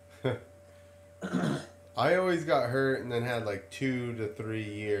 Yeah. I always got hurt and then had like 2 to 3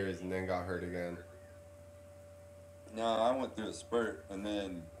 years and then got hurt again. No, I went through a spurt, and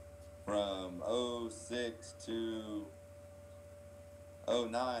then from 06 to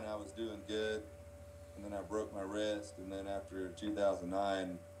 09, I was doing good, and then I broke my wrist, and then after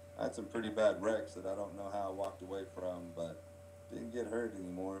 2009, I had some pretty bad wrecks that I don't know how I walked away from, but didn't get hurt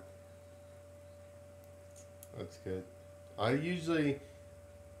anymore. That's good. I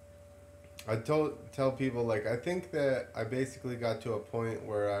tell people, like, I think that I basically got to a point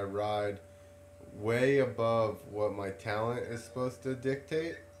where I ride way above what my talent is supposed to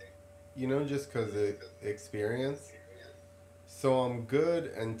dictate, just because of experience. So I'm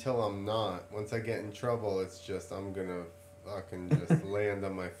good until I'm not. Once I get in trouble, it's just I'm gonna fucking just land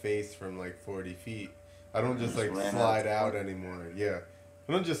on my face from like 40 feet. I don't just like slide out anymore. Yeah,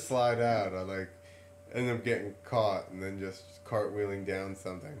 I don't just slide out. I like end up getting caught and then just cartwheeling down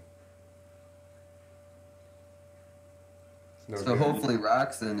something. No So good. hopefully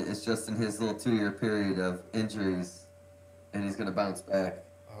Roxon is just in his little 2-year period of injuries, and he's gonna bounce back.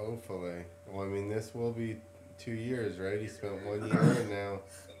 Hopefully. Well, I mean, this will be 2 years, right? He spent 1 year and now.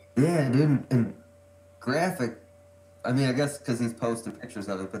 Yeah, dude, and graphic. I mean, I guess because he's posting pictures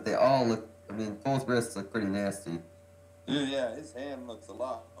of it, but they all look. I mean, both wrists look pretty nasty. Dude, yeah, his hand looks a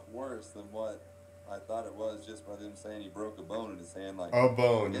lot worse than what I thought it was just by them saying he broke a bone in his hand. Like, Oh,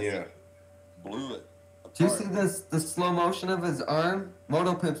 bone, I guess yeah. it blew it Do you apart. see the slow motion of his arm?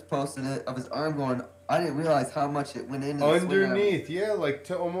 Moto Pimps posted it of his arm going. I didn't realize how much it went into the swing arm. Underneath, yeah, like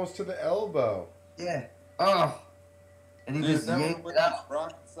almost to the elbow. Yeah. Oh. And he Dude, just if that yanked would it have out.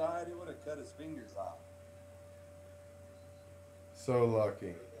 sprocket side, it would have cut his fingers off. So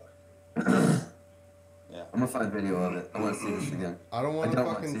lucky. Yeah. I'm gonna find video of it. I want to see this again. I don't want to don't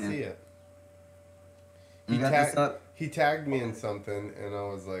wanna fucking see see it. it. You got this up? He tagged me in something, and I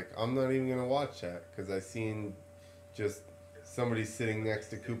was like, I'm not even gonna watch that because I seen just somebody sitting next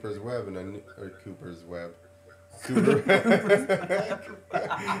to Cooper's Web or Cooper's Web. Cooper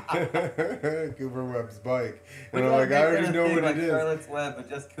Webb's bike, and I'm like, I already know what like it is. Charlotte's Web, but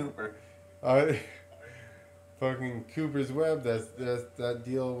just Cooper. Fucking Cooper's Web. That's that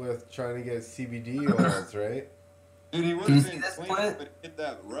deal with trying to get CBD oils, right? Dude, he would Can you have see been this clean plant? if it hit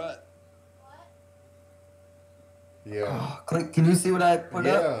that rut. Yeah. Oh, Clint, can you see what I put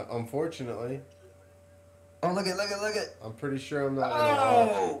up? Yeah. Unfortunately, Oh, look at. I'm pretty sure I'm not gonna watch.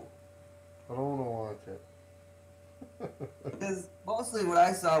 Oh! I don't want to watch it. Because mostly what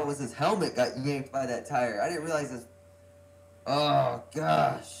I saw was his helmet got yanked by that tire. I didn't realize his. Oh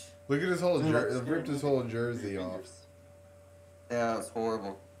gosh. Look at his whole Dude, that it scared ripped his me. whole jersey off. Fingers. Yeah, it was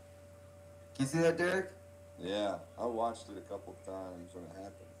horrible. Can you see that, Derek? Yeah, I watched it a couple of times when it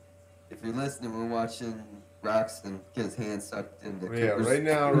happened. If you're listening, we're watching Roxton get his hand sucked into. Yeah, Cooper's- right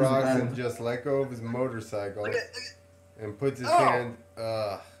now Cooper's Roxon mouth. just let go of his motorcycle and puts his Oh! hand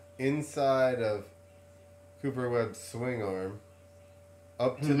inside of Cooper Webb's swing arm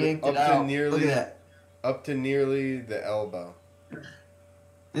up He to yanked it up to out. Look nearly at the elbow. that.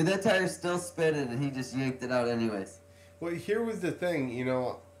 Dude, that tire's still spinning, and he just yanked it out anyways. Well, here was the thing, you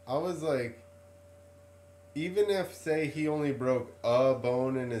know, I was like, even if, say, he only broke a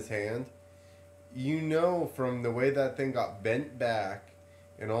bone in his hand, you know from the way that thing got bent back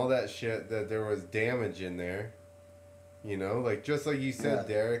and all that shit that there was damage in there. You know, like, just like you said,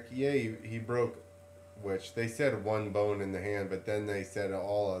 Yeah. Derek, yeah, he broke, which they said one bone in the hand, but then they said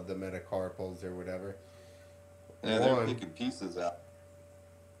all of the metacarpals or whatever. Yeah, they're One. picking pieces out.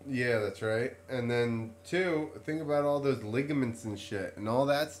 Yeah, that's right. And then two, think about all those ligaments and shit and all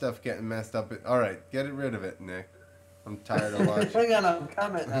that stuff getting messed up. All right, get rid of it, Nick. I'm tired of watching. Hang on, I'm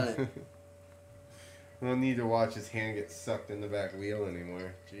commenting on it. I don't need to watch his hand get sucked in the back wheel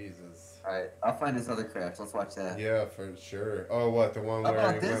anymore. Jesus. Alright, I'll find this other crash. Let's watch that. Yeah, for sure. Oh, what, the one How where he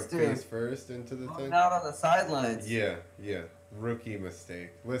about this went dude? face first into the Going thing? out on the sidelines. Yeah. Rookie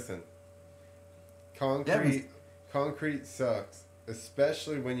mistake. Listen, Yeah, concrete sucks,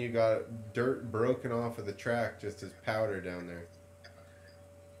 especially when you got dirt broken off of the track just as powder down there.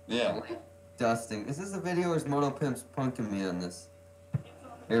 Yeah. Dusting. Is this a video or is Moto Pimp's punking me on this?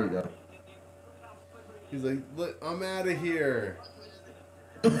 Here we go. He's like, look, I'm out of here.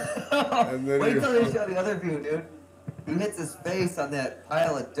 Wait then till you're- they show the other view, dude. He hits his face on that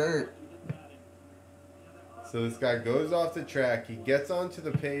pile of dirt. So this guy goes off the track, he gets onto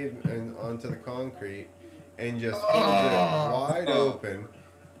the pavement and onto the concrete and just holds it wide open,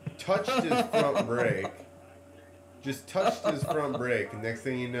 touched his front brake, and next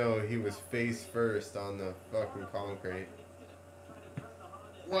thing you know, he was face first on the fucking concrete.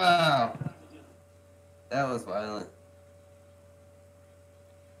 Wow. That was violent.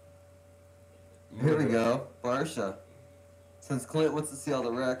 Here we go. Barsha. Since Clint wants to see all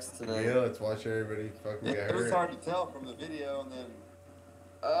the wrecks tonight. Yeah, let's watch everybody fucking get It was hurt. hard to tell from the video, and then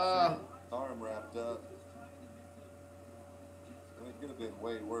arm wrapped up. It could have been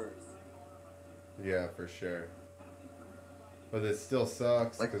way worse. Yeah, for sure. But it still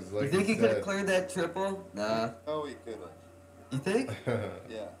sucks Like, because, you like think you he could have said, cleared that triple? Nah. Oh, he could have. You think?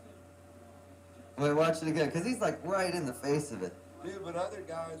 Yeah. Wait, watch it again, because he's like right in the face of it. Dude, but other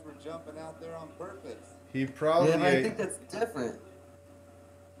guys were jumping out there on purpose. he probably. Yeah, but I think that's different.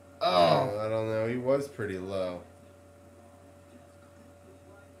 I don't know. He was pretty low.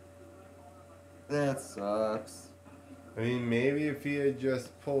 That sucks. I mean, maybe if he had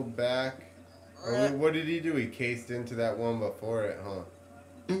just pulled back. I mean, what did he do? He cased into that one before it, huh?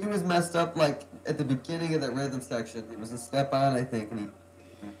 He was messed up like at the beginning of that rhythm section. It was a step on, I think, and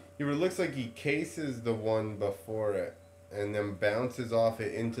he It looks like he cases the one before it and then bounces off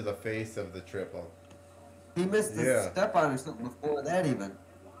it into the face of the triple. He missed a Yeah. step on or something before that even.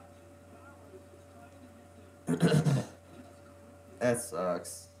 That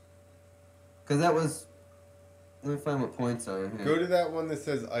sucks. Cause that was. Let me find what points are Go here. to that one that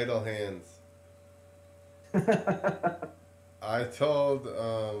says idle hands. I told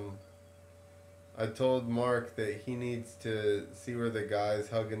Mark that he needs to see where the guy's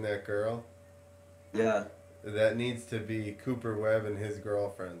hugging that girl. Yeah. That needs to be Cooper Webb and his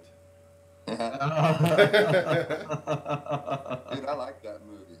girlfriend. Dude, I like that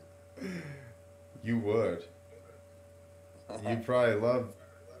movie. You would. You probably love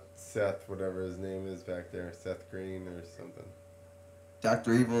Seth, whatever his name is back there, Seth Green or something.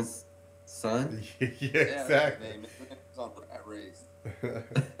 Dr. Evil's son. Yeah, Yeah, exactly. Name. It's on Rat Race.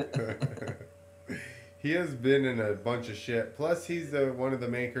 He has been in a bunch of shit. Plus, he's one of the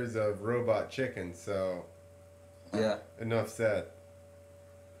makers of Robot Chicken. So, Yeah. enough said.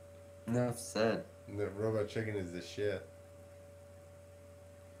 Enough said. The Robot Chicken is the shit.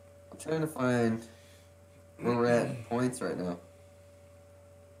 I'm trying to find where we're at in points right now.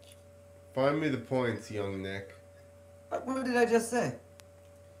 Find me the points, young Nick. What did I just say?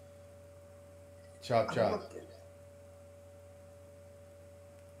 Chop chop.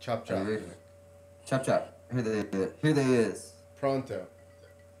 Chop chop. Chop chop. Here they is. Pronto.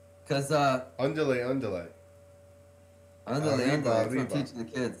 Cause Underlay. Andale, Arriba, that's what I'm arriba. teaching the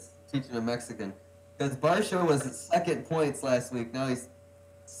kids. Teaching them Mexican. Because Barsha was at second points last week. Now he's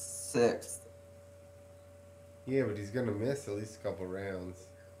sixth. Yeah, but he's gonna miss at least a couple rounds.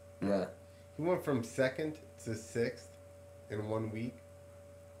 Yeah. He went from second to sixth in 1 week.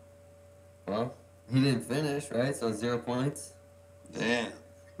 Well, he didn't finish, right? So 0 points. Damn.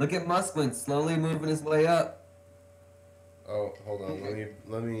 Look at Musquin slowly moving his way up. Oh, hold on.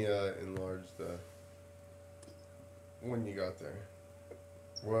 Let me enlarge the one you got there.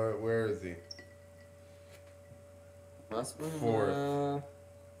 Where is he? Musquin? Fourth.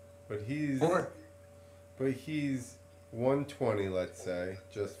 But he's Fourth. but he's 120, let's say,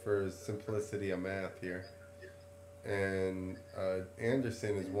 just for simplicity of math here. And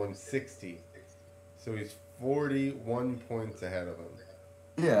Anderson is 160. So he's 41 points ahead of him.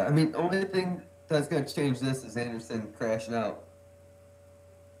 Yeah, I mean, only thing that's going to change this is Anderson crashing out.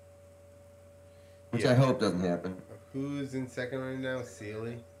 Which Yeah. I hope doesn't happen. Who's in second right now?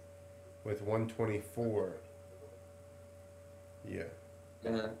 Sealy with 124. Yeah.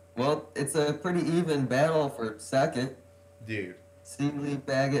 Yeah. Well, it's a pretty even battle for second. Dude. Seeley,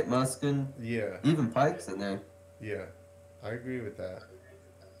 Baggett, Muskin, Yeah. even Pike's in there. Yeah. I agree with that.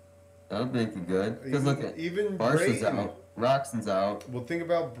 That'll make it good. Because look at even Barsha's Brayton. out, Roxon's out. Well, think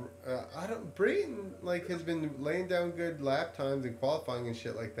about Brayton has been laying down good lap times and qualifying and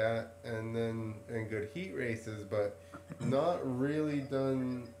shit like that, and good heat races, but not really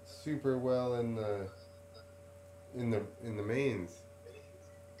done super well in the mains.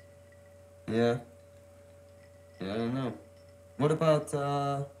 Yeah. Yeah, I don't know. What about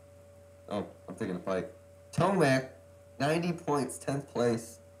oh, I'm thinking of Pike. Tomac, 90 points, 10th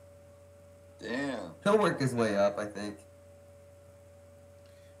place. Damn. He'll work his way up, I think.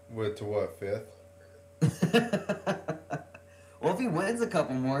 To what, fifth? Well, if he wins a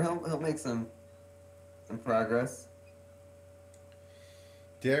couple more, he'll make some progress.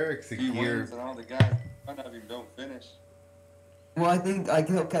 Derek's a He gear. wins and all the guys in front of him don't finish. Well, I think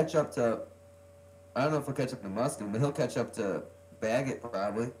he'll catch up to. I don't know if he'll catch up to Muskin, but he'll catch up to Baggett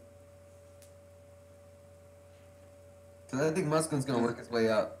probably. Because I think Muskin's gonna work his way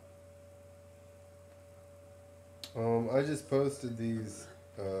up. I just posted these.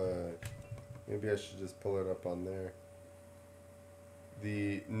 Maybe I should just pull it up on there.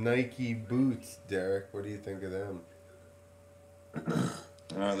 The Nike boots, Derek. What do you think of them?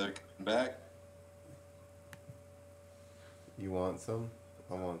 Oh, they're coming back. You want some?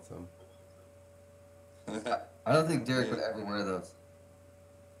 I want some. I don't think Derek Yeah. would ever wear those.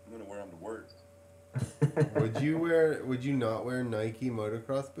 I'm gonna wear them to work. Would you not wear Nike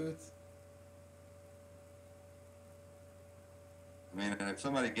motocross boots? I mean, and if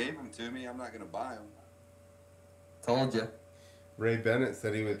somebody gave them to me, I'm not gonna buy them. Told you. Ray Bennett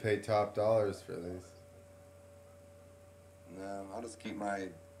said he would pay top dollars for these. No, I'll just keep my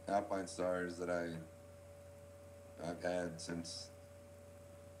Alpine Stars that I've had since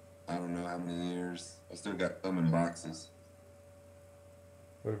I don't know how many years. I still got them in boxes.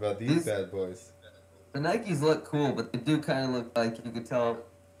 What about these These- bad boys? The Nikes look cool, but they do kind of look like you could tell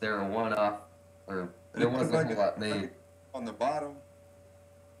they're a one-off, or there It wasn't looks a like whole lot made. On the bottom,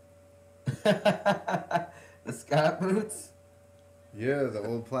 The Scott boots. Yeah, the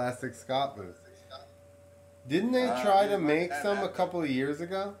old plastic Scott boots. Didn't they Ah, try yeah, to make that some a happened. couple of years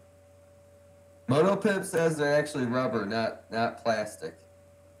ago? MotoPip says they're actually rubber, not plastic.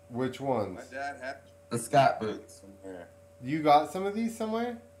 Which my ones? dad had The Scott boots. somewhere. You got some of these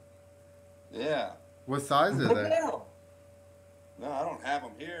somewhere? Yeah. What size are Look they? now. No, I don't have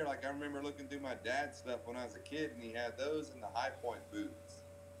them here. Like I remember looking through my dad's stuff when I was a kid, and he had those and the High Point boots.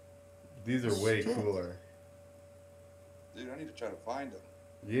 These are way Shit. cooler. Dude, I need to try to find them.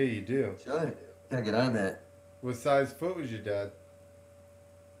 Yeah, you do. Should. Gotta get on that. What size foot was your dad?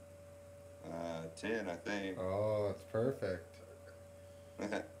 10, I think. Oh, that's perfect.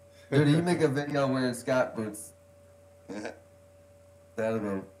 Dude, you make a video wearing Scott boots.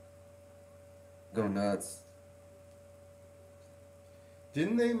 That'll go nuts.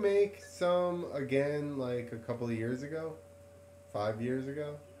 Didn't they make some again like a couple of years ago? 5 years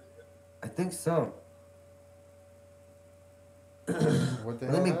ago? I think so. What the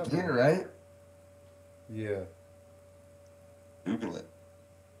They hell make happened? gear, right? Yeah. Google it.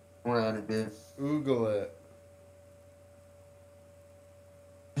 We're on it, dude. Oogle it.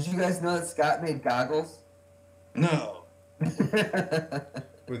 Did you guys know that Scott made goggles? No.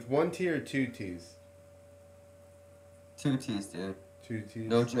 With one T or two T's? 2 T's, dude. Two T's.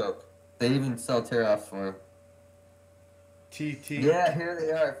 No joke. They even sell tear-offs for them. TT. Yeah, here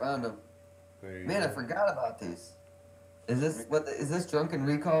they are. I found them. There you Man, I go. forgot about these. Is this drunken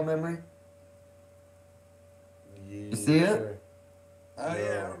recall memory? Yeah, see it? sure. Oh, yeah,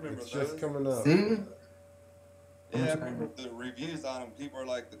 I No, remember it's those. just coming up. See? Yeah, I remember the reviews on them. People are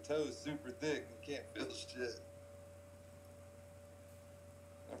like, the toe's super thick and can't feel shit.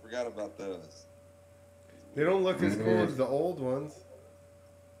 I forgot about those. They don't look as cool Weird. as the old ones.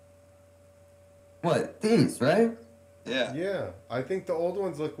 What? These, right? Yeah. Yeah, I think the old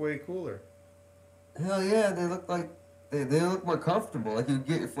ones look way cooler. Hell yeah, they look like they look more comfortable. Like you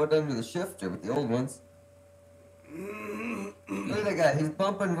get your foot under the shifter with the old ones. Look at that guy. He's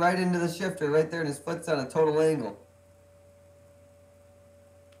bumping right into the shifter right there, and his foot's on a total angle.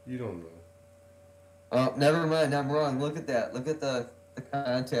 You don't know. Oh, never mind. I'm wrong. Look at that. Look at the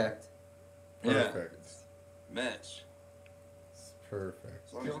contact. Perfect. Mesh. It's perfect.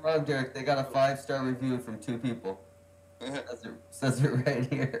 As long You're as wrong, Derek. They got a 5-star review from 2 people. Says it right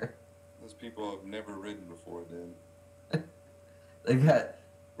here. those people have never ridden before, then. They got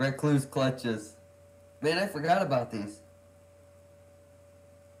recluse clutches. Man, I forgot about these.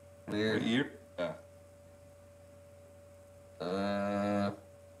 What Weird. year?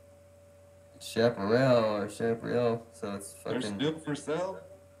 Chaparral, so it's They're fucking. still for sale?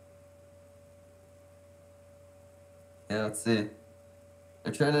 Yeah, let's see.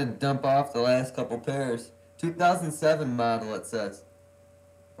 They're trying to dump off the last couple pairs. 2007 model, it says.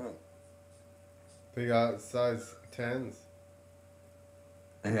 They got size 10s.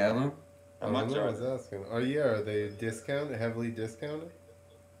 They have them? How I much don't know, I are was they? asking. Oh yeah, are they discounted? Heavily discounted?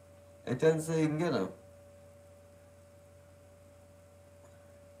 It doesn't say you can get them.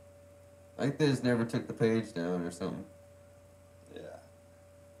 I think they just never took the page down or something.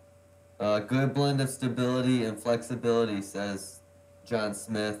 Yeah. Good blend of stability and flexibility, says John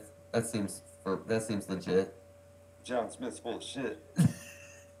Smith. That seems legit. John Smith's full of shit.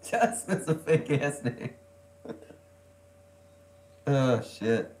 John Smith's a fake ass name. Oh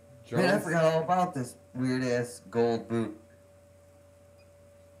shit. Man, I John's- forgot all about this weird ass gold boot.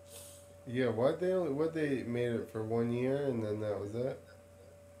 Yeah, what they made it for 1 year and then that was it?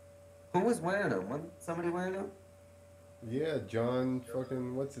 Who was wearing them? Wasn't somebody wearing them? Yeah, John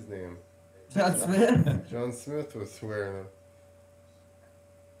fucking what's his name? John Smith? John Smith was wearing them.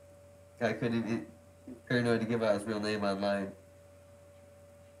 Guy couldn't be paranoid to give out his real name online.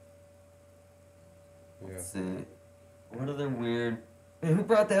 Yeah. Let's see. What other weird... Hey, who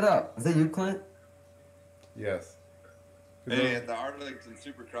brought that up? Is that you, Clint? Yes. 'Cause Hey, I- at the Arlington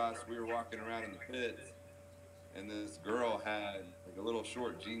Supercross, we were walking around in the pits, and this girl had like a little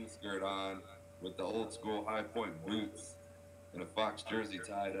short jean skirt on with the old school high point boots and a Fox jersey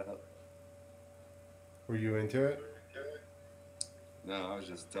tied up. Were you into it? No, I was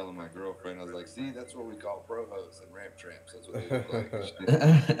just telling my girlfriend, I was like, see, that's what we call pro hos and ramp tramps. That's what they look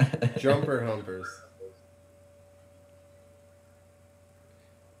like. Jumper humpers.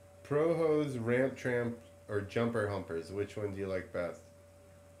 Pro hose, ramp tramp, or jumper humpers. Which one do you like best?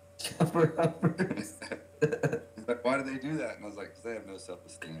 Jumper uppers. He's like, why do they do that? And I was like, because they have no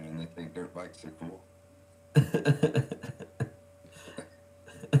self-esteem and they think dirt bikes are cool.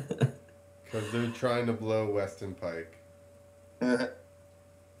 Because they're trying to blow Weston Pike.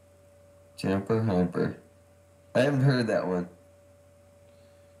 Jumper humper. I haven't heard that one.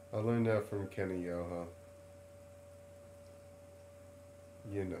 I learned that from Kenny Yoho.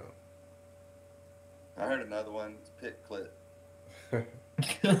 You know. I heard another one, it's pit clip.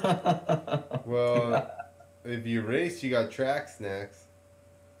 Well, if you race, you got track snacks.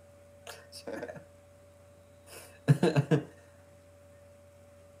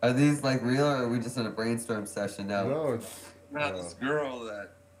 Are these like real, or are we just in a brainstorm session now? No, it's Now, this girl that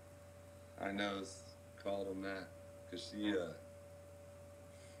I know's called him that because she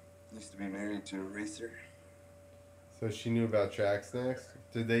used to be married to a racer. so she knew about track snacks.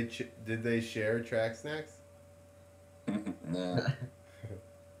 Did they share track snacks? No.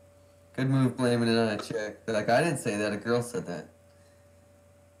 Good move blaming it on a chick. They're like, I didn't say that, a girl said that.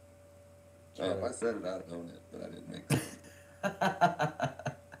 Oh, if I said it, I'd own it, but I didn't make it.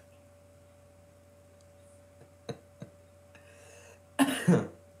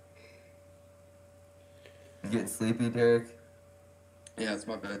 You getting sleepy, Derek? Yeah, it's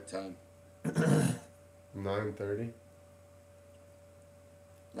my bedtime. 9:30.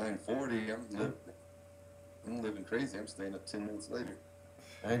 9:40. I'm living crazy. I'm staying up 10 minutes later.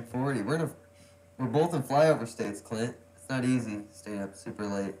 9:40. We're both in flyover states, Clint. It's not easy staying up super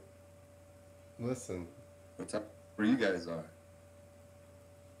late. Listen, What time where you guys are?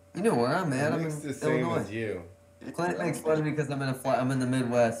 You know where I'm at. I'm it's in the same Illinois. as you. Clint makes fun of me because I'm in the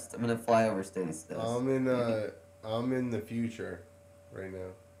Midwest. I'm in a flyover state still. I'm in the future, right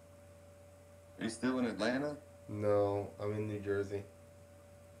now. Are you still in Atlanta? No, I'm in New Jersey.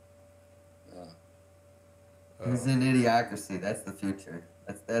 He's in Idiocracy. That's the future.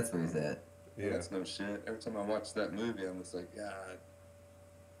 That's where he's at. Yeah, That's no shit. Every time I watch that movie, I'm just like, God,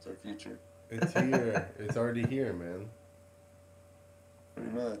 it's our future. it's here. It's already here, man.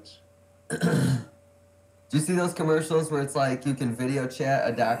 Pretty much. Do you see those commercials where it's like you can video chat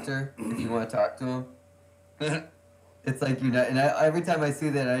a doctor if you want to talk to him? It's like every time I see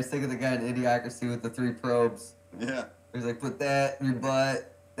that, I just think of the guy in Idiocracy with the 3 probes. Yeah. He's like, put that in your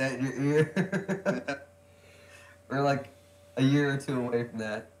butt, that in your ear. We're like a year or two away from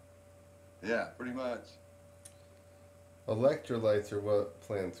that. Yeah, pretty much. Electrolytes are what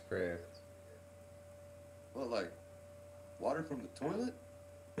plants crave. Well, like water from the toilet?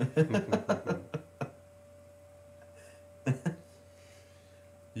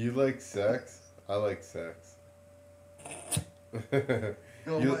 You like sex? I like sex. Go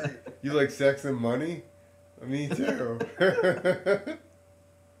you, away. you like sex and money? Me too.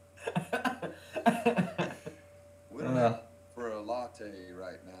 We don't have for a latte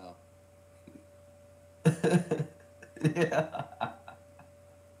right now. Yeah.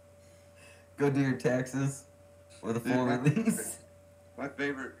 Go do your taxes with a full release. My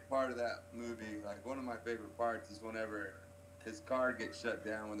favorite part of that movie, like one of my favorite parts, is whenever his car gets shut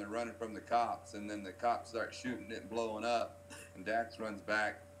down when they're running from the cops, and then the cops start shooting it and blowing up, and Dax runs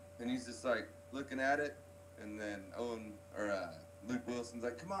back, and he's just like looking at it, and then Luke Wilson's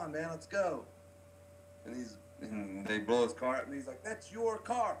like, "Come on, man, let's go," and they blow his car up, and he's like, "That's your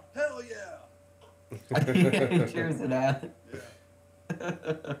car, hell yeah!" He cheers it out.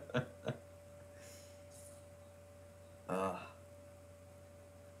 Yeah.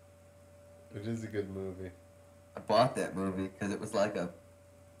 It is a good movie. I bought that movie because it was like a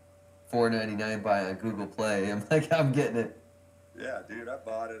 $4.99 buy on Google Play. I'm like, I'm getting it. Yeah, dude, I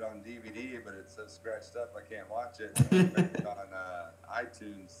bought it on DVD, but it's so scratched up I can't watch it. I rented it on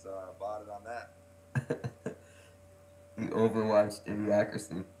iTunes, so I bought it on that. You overwatched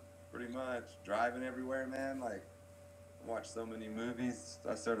Idiocracy. Pretty much. Driving everywhere, man. Like, I watched so many movies.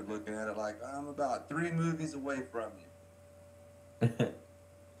 I started looking at it like, I'm about 3 movies away from you.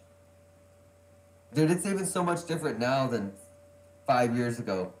 Dude, it's even so much different now than 5 years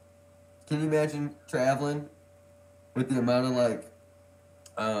ago. Can you imagine traveling with the amount of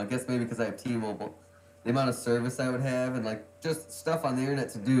I guess maybe because I have T-Mobile, the amount of service I would have and like just stuff on the internet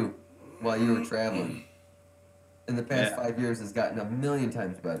to do while you were traveling. In the past 5 years has gotten a million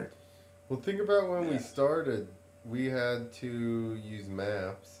times better. Well, think about when we started. We had to use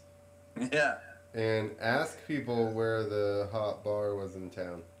maps Yeah. and ask people where the hot bar was in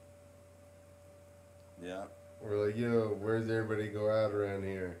town. Yeah. We're like, yo, where's everybody go out around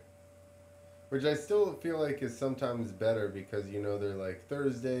here? Which I still feel like is sometimes better because, they're like,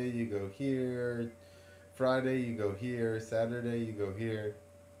 Thursday you go here, Friday you go here, Saturday you go here.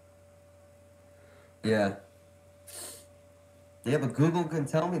 Yeah. Yeah, but Google can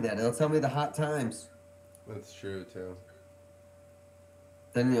tell me that. It'll tell me the hot times. That's true, too.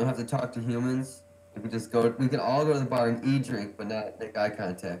 Then you don't have to talk to humans. We can just go. We can all go to the bar and eat, drink, but not make eye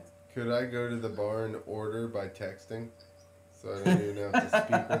contact. Could I go to the bar and order by texting? So I don't even have to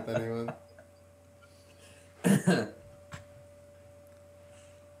speak with anyone?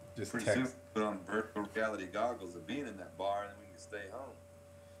 Just Pretty soon, text. put on virtual reality goggles of being in that bar, and then we can stay home.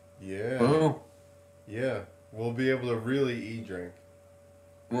 Yeah. Oh, Yeah. We'll be able to really eat, drink.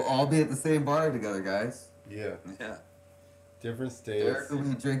 we'll all be at the same bar together, guys. Yeah. Yeah. Different states. Derek will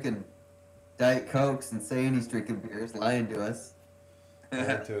be drinking Diet Cokes and saying he's drinking beers, lying to us.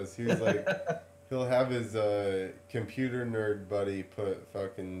 Lied to us. He was like, he'll have his computer nerd buddy put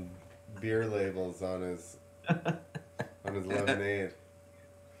fucking beer labels on his lemonade.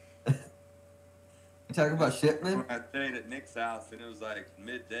 You talking about Shipman? I stayed at Nick's house, and it was like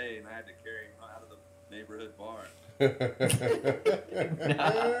midday, and I had to carry him out of the neighborhood bar. It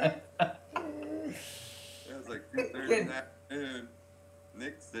was like 2:30 in the afternoon.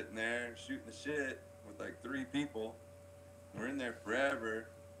 Nick's sitting there shooting the shit with like 3 people. We're in there forever.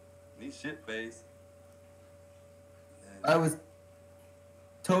 And he's shit faced. I was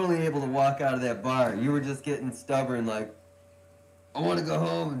totally able to walk out of that bar. You were just getting stubborn, like, I want to go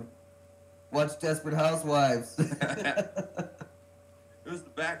home and watch Desperate Housewives. It was The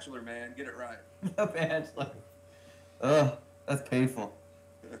Bachelor, man. Get it right. The Bachelor. Ugh, that's painful.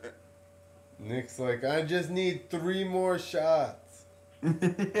 Nick's like, I just need 3 more shots.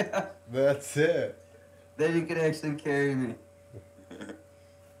 Yeah. That's it. Then you can actually carry me.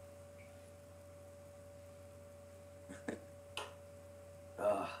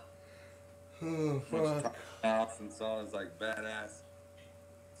 Ugh. Oh, Went to fuck. Tom's house and saw his like badass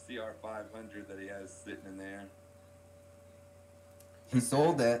CR500 that he has sitting in there. He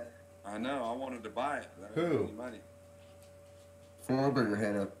sold that. I know. I wanted to buy it, but I Who? didn't have any money. Forberger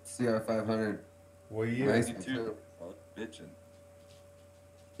had a CR500. What year? Nice. Me too. I was bitching.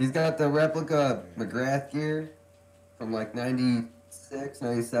 He's got the replica McGrath gear from like 96,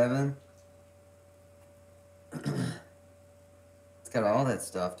 97. It's got all that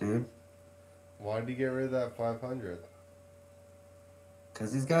stuff, dude. Why'd you get rid of that 500?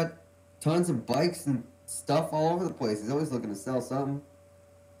 Because he's got tons of bikes and stuff all over the place. He's always looking to sell something.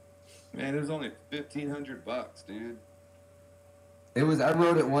 Man, it was only $1,500, dude. It was. I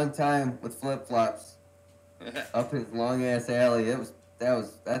rode it one time with flip flops up his long ass alley.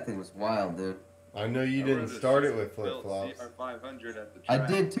 That thing was wild, dude. I know you didn't start it with flip flops. CR500 at the I track.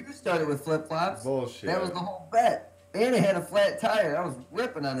 did too. Start it with flip flops. Bullshit. That was the whole bet. And it had a flat tire. I was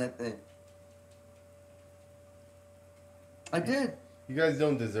ripping on that thing. I did. You guys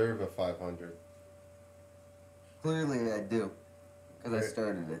don't deserve a 500. Clearly, I do, because I Right.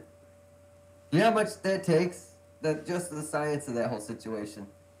 started it. You know how much that takes? That just the science of that whole situation.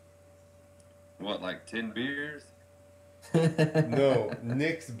 What, like 10 beers? No,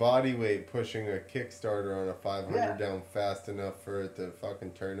 Nick's body weight pushing a Kickstarter on a 500 Yeah. down fast enough for it to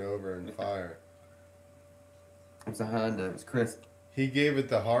fucking turn over and fire. It was a Honda. It was crisp. He gave it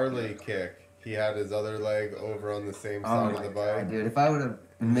the Harley kick. He had his other leg over on the same Oh side of my the bike. god, dude! If I would have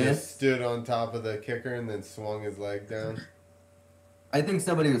Just missed, stood on top of the kicker and then swung his leg down. I think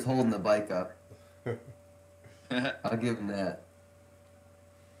somebody was holding the bike up. I'll give him that.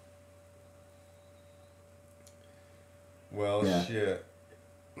 Well, Yeah. shit.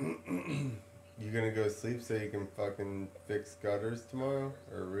 You gonna go sleep so you can fucking fix gutters tomorrow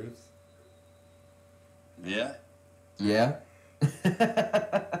or roofs? Yeah. Yeah. Do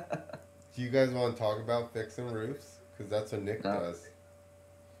you guys want to talk about fixing roofs? Because that's what Nick No. does.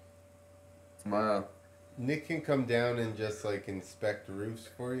 Tomorrow. Nick can come down and just like inspect roofs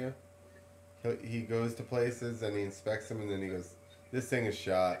for you. He goes to places and he inspects them and then he goes, "This thing is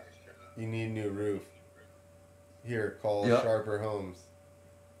shot. You need a new roof. Here, call Yep. Sharper Homes."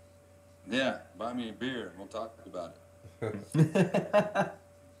 Yeah. Buy me a beer and we'll talk about it.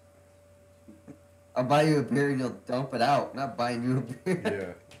 I'll buy you a beer and you'll dump it out. Not buying you a beer.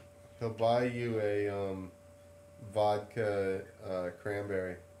 Yeah. He'll buy you a vodka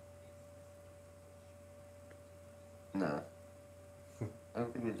cranberry. No. I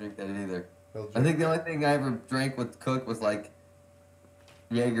don't think they drink that either. He'll I drink- think the only thing I ever drank with Cook was like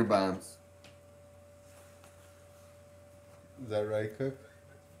Jaeger bombs. Is that right, Cook?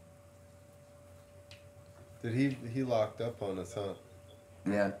 Did he locked up on us, huh?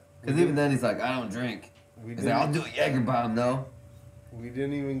 Yeah. Because even then he's like, I don't drink. We He's like, I'll didn't, do a Jaeger bomb though. we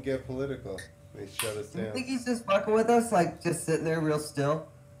didn't even get political. They shut us You down. think he's just fucking with us? Like, just sitting there real still?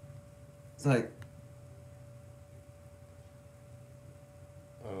 It's like,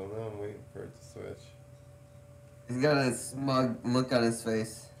 I don't know. I'm waiting for it to switch. he's got a smug look on his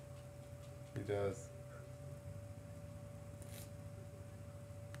face. He does.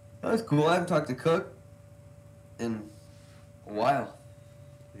 That was cool. I haven't talked to Cook in a while.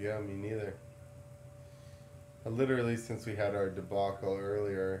 Yeah, me neither. Literally since we had our debacle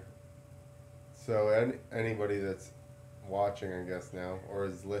earlier. So anybody that's watching, I guess now, or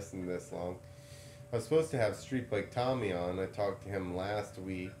has listened this long, I was supposed to have Street Bike Tommy on. I talked to him last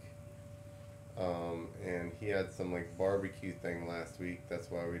week, and he had some like barbecue thing last week. That's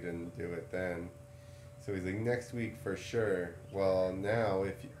why we didn't do it then. So he's like, next week for sure. Well, now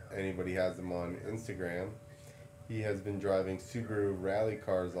if anybody has him on Instagram, he has been driving Subaru rally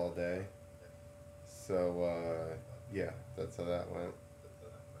cars all day. So, yeah, that's how that went.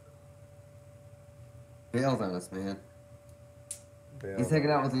 Bailed on us, man. Bailed He's hanging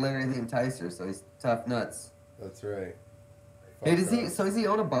on out with Larry the Enticer, so he's tough nuts. That's right. Hey, Fuck off. does he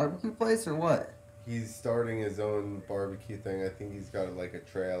own a barbecue place or what? He's starting his own barbecue thing. I think he's got like a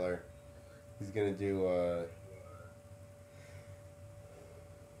trailer. He's gonna do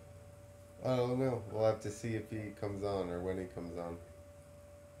I don't know. We'll have to see if he comes on or when he comes on.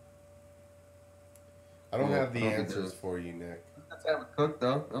 I don't Yeah, have the I don't think answers so. for you, Nick. That's having Cook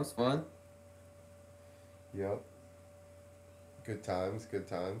though. That was fun. Yep. Good times, good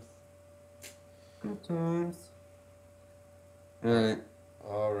times. Good times. Alright.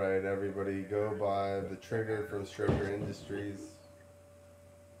 All right, everybody, go buy the trigger from Stroker Industries.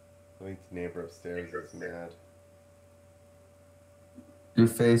 I think the neighbor upstairs is mad. Your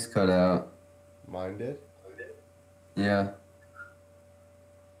face cut out. Mine did? Yeah.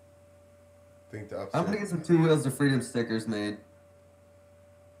 I think the I'm gonna upstairs. get some 2 Wheels of Freedom stickers made.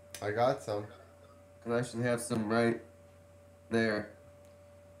 I got some. Cause I should have some right there.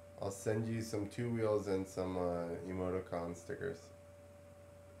 I'll send you some 2 wheels and some emoticon stickers.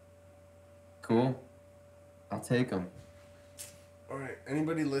 Cool. I'll take them. All right.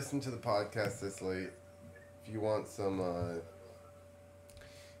 Anybody listen to the podcast this late? If you want some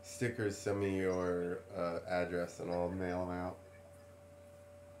stickers, send me your address and I'll mail them out.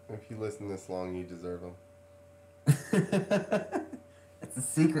 If you listen this long, you deserve them. It's a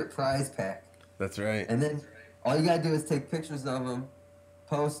secret prize pack. That's right. And then all you gotta do is take pictures of them,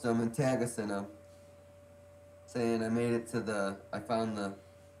 post them, and tag us in them. saying I made it to I found the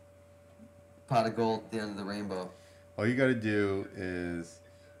pot of gold at the end of the rainbow. All you gotta do is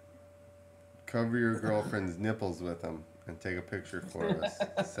cover your girlfriend's nipples with them and take a picture for us.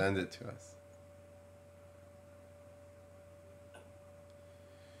 Send it to us.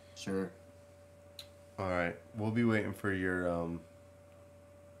 Sure. All right, we'll be waiting for your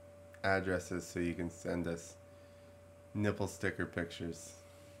addresses so you can send us nipple sticker pictures.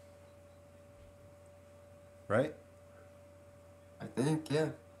 Right? I think, yeah.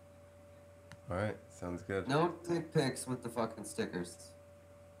 All right, sounds good. No dick pics with the fucking stickers.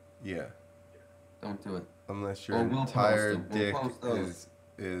 Yeah, Don't do it. unless your Or we'll post entire them. We'll dick post those.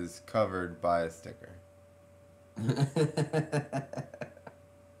 is covered by a sticker.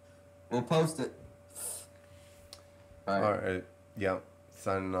 We'll post it. All right. All right, yep.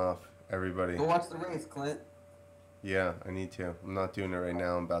 Signing off, everybody. Go watch the race, Clint. Yeah, I need to. I'm not doing it right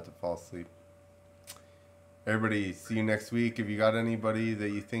now. I'm about to fall asleep. Everybody, see you next week. If you got anybody that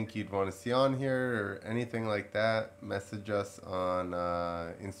you think you'd want to see on here or anything like that, message us on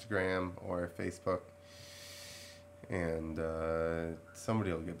Instagram or Facebook. And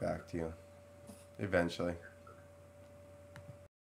somebody will get back to you eventually.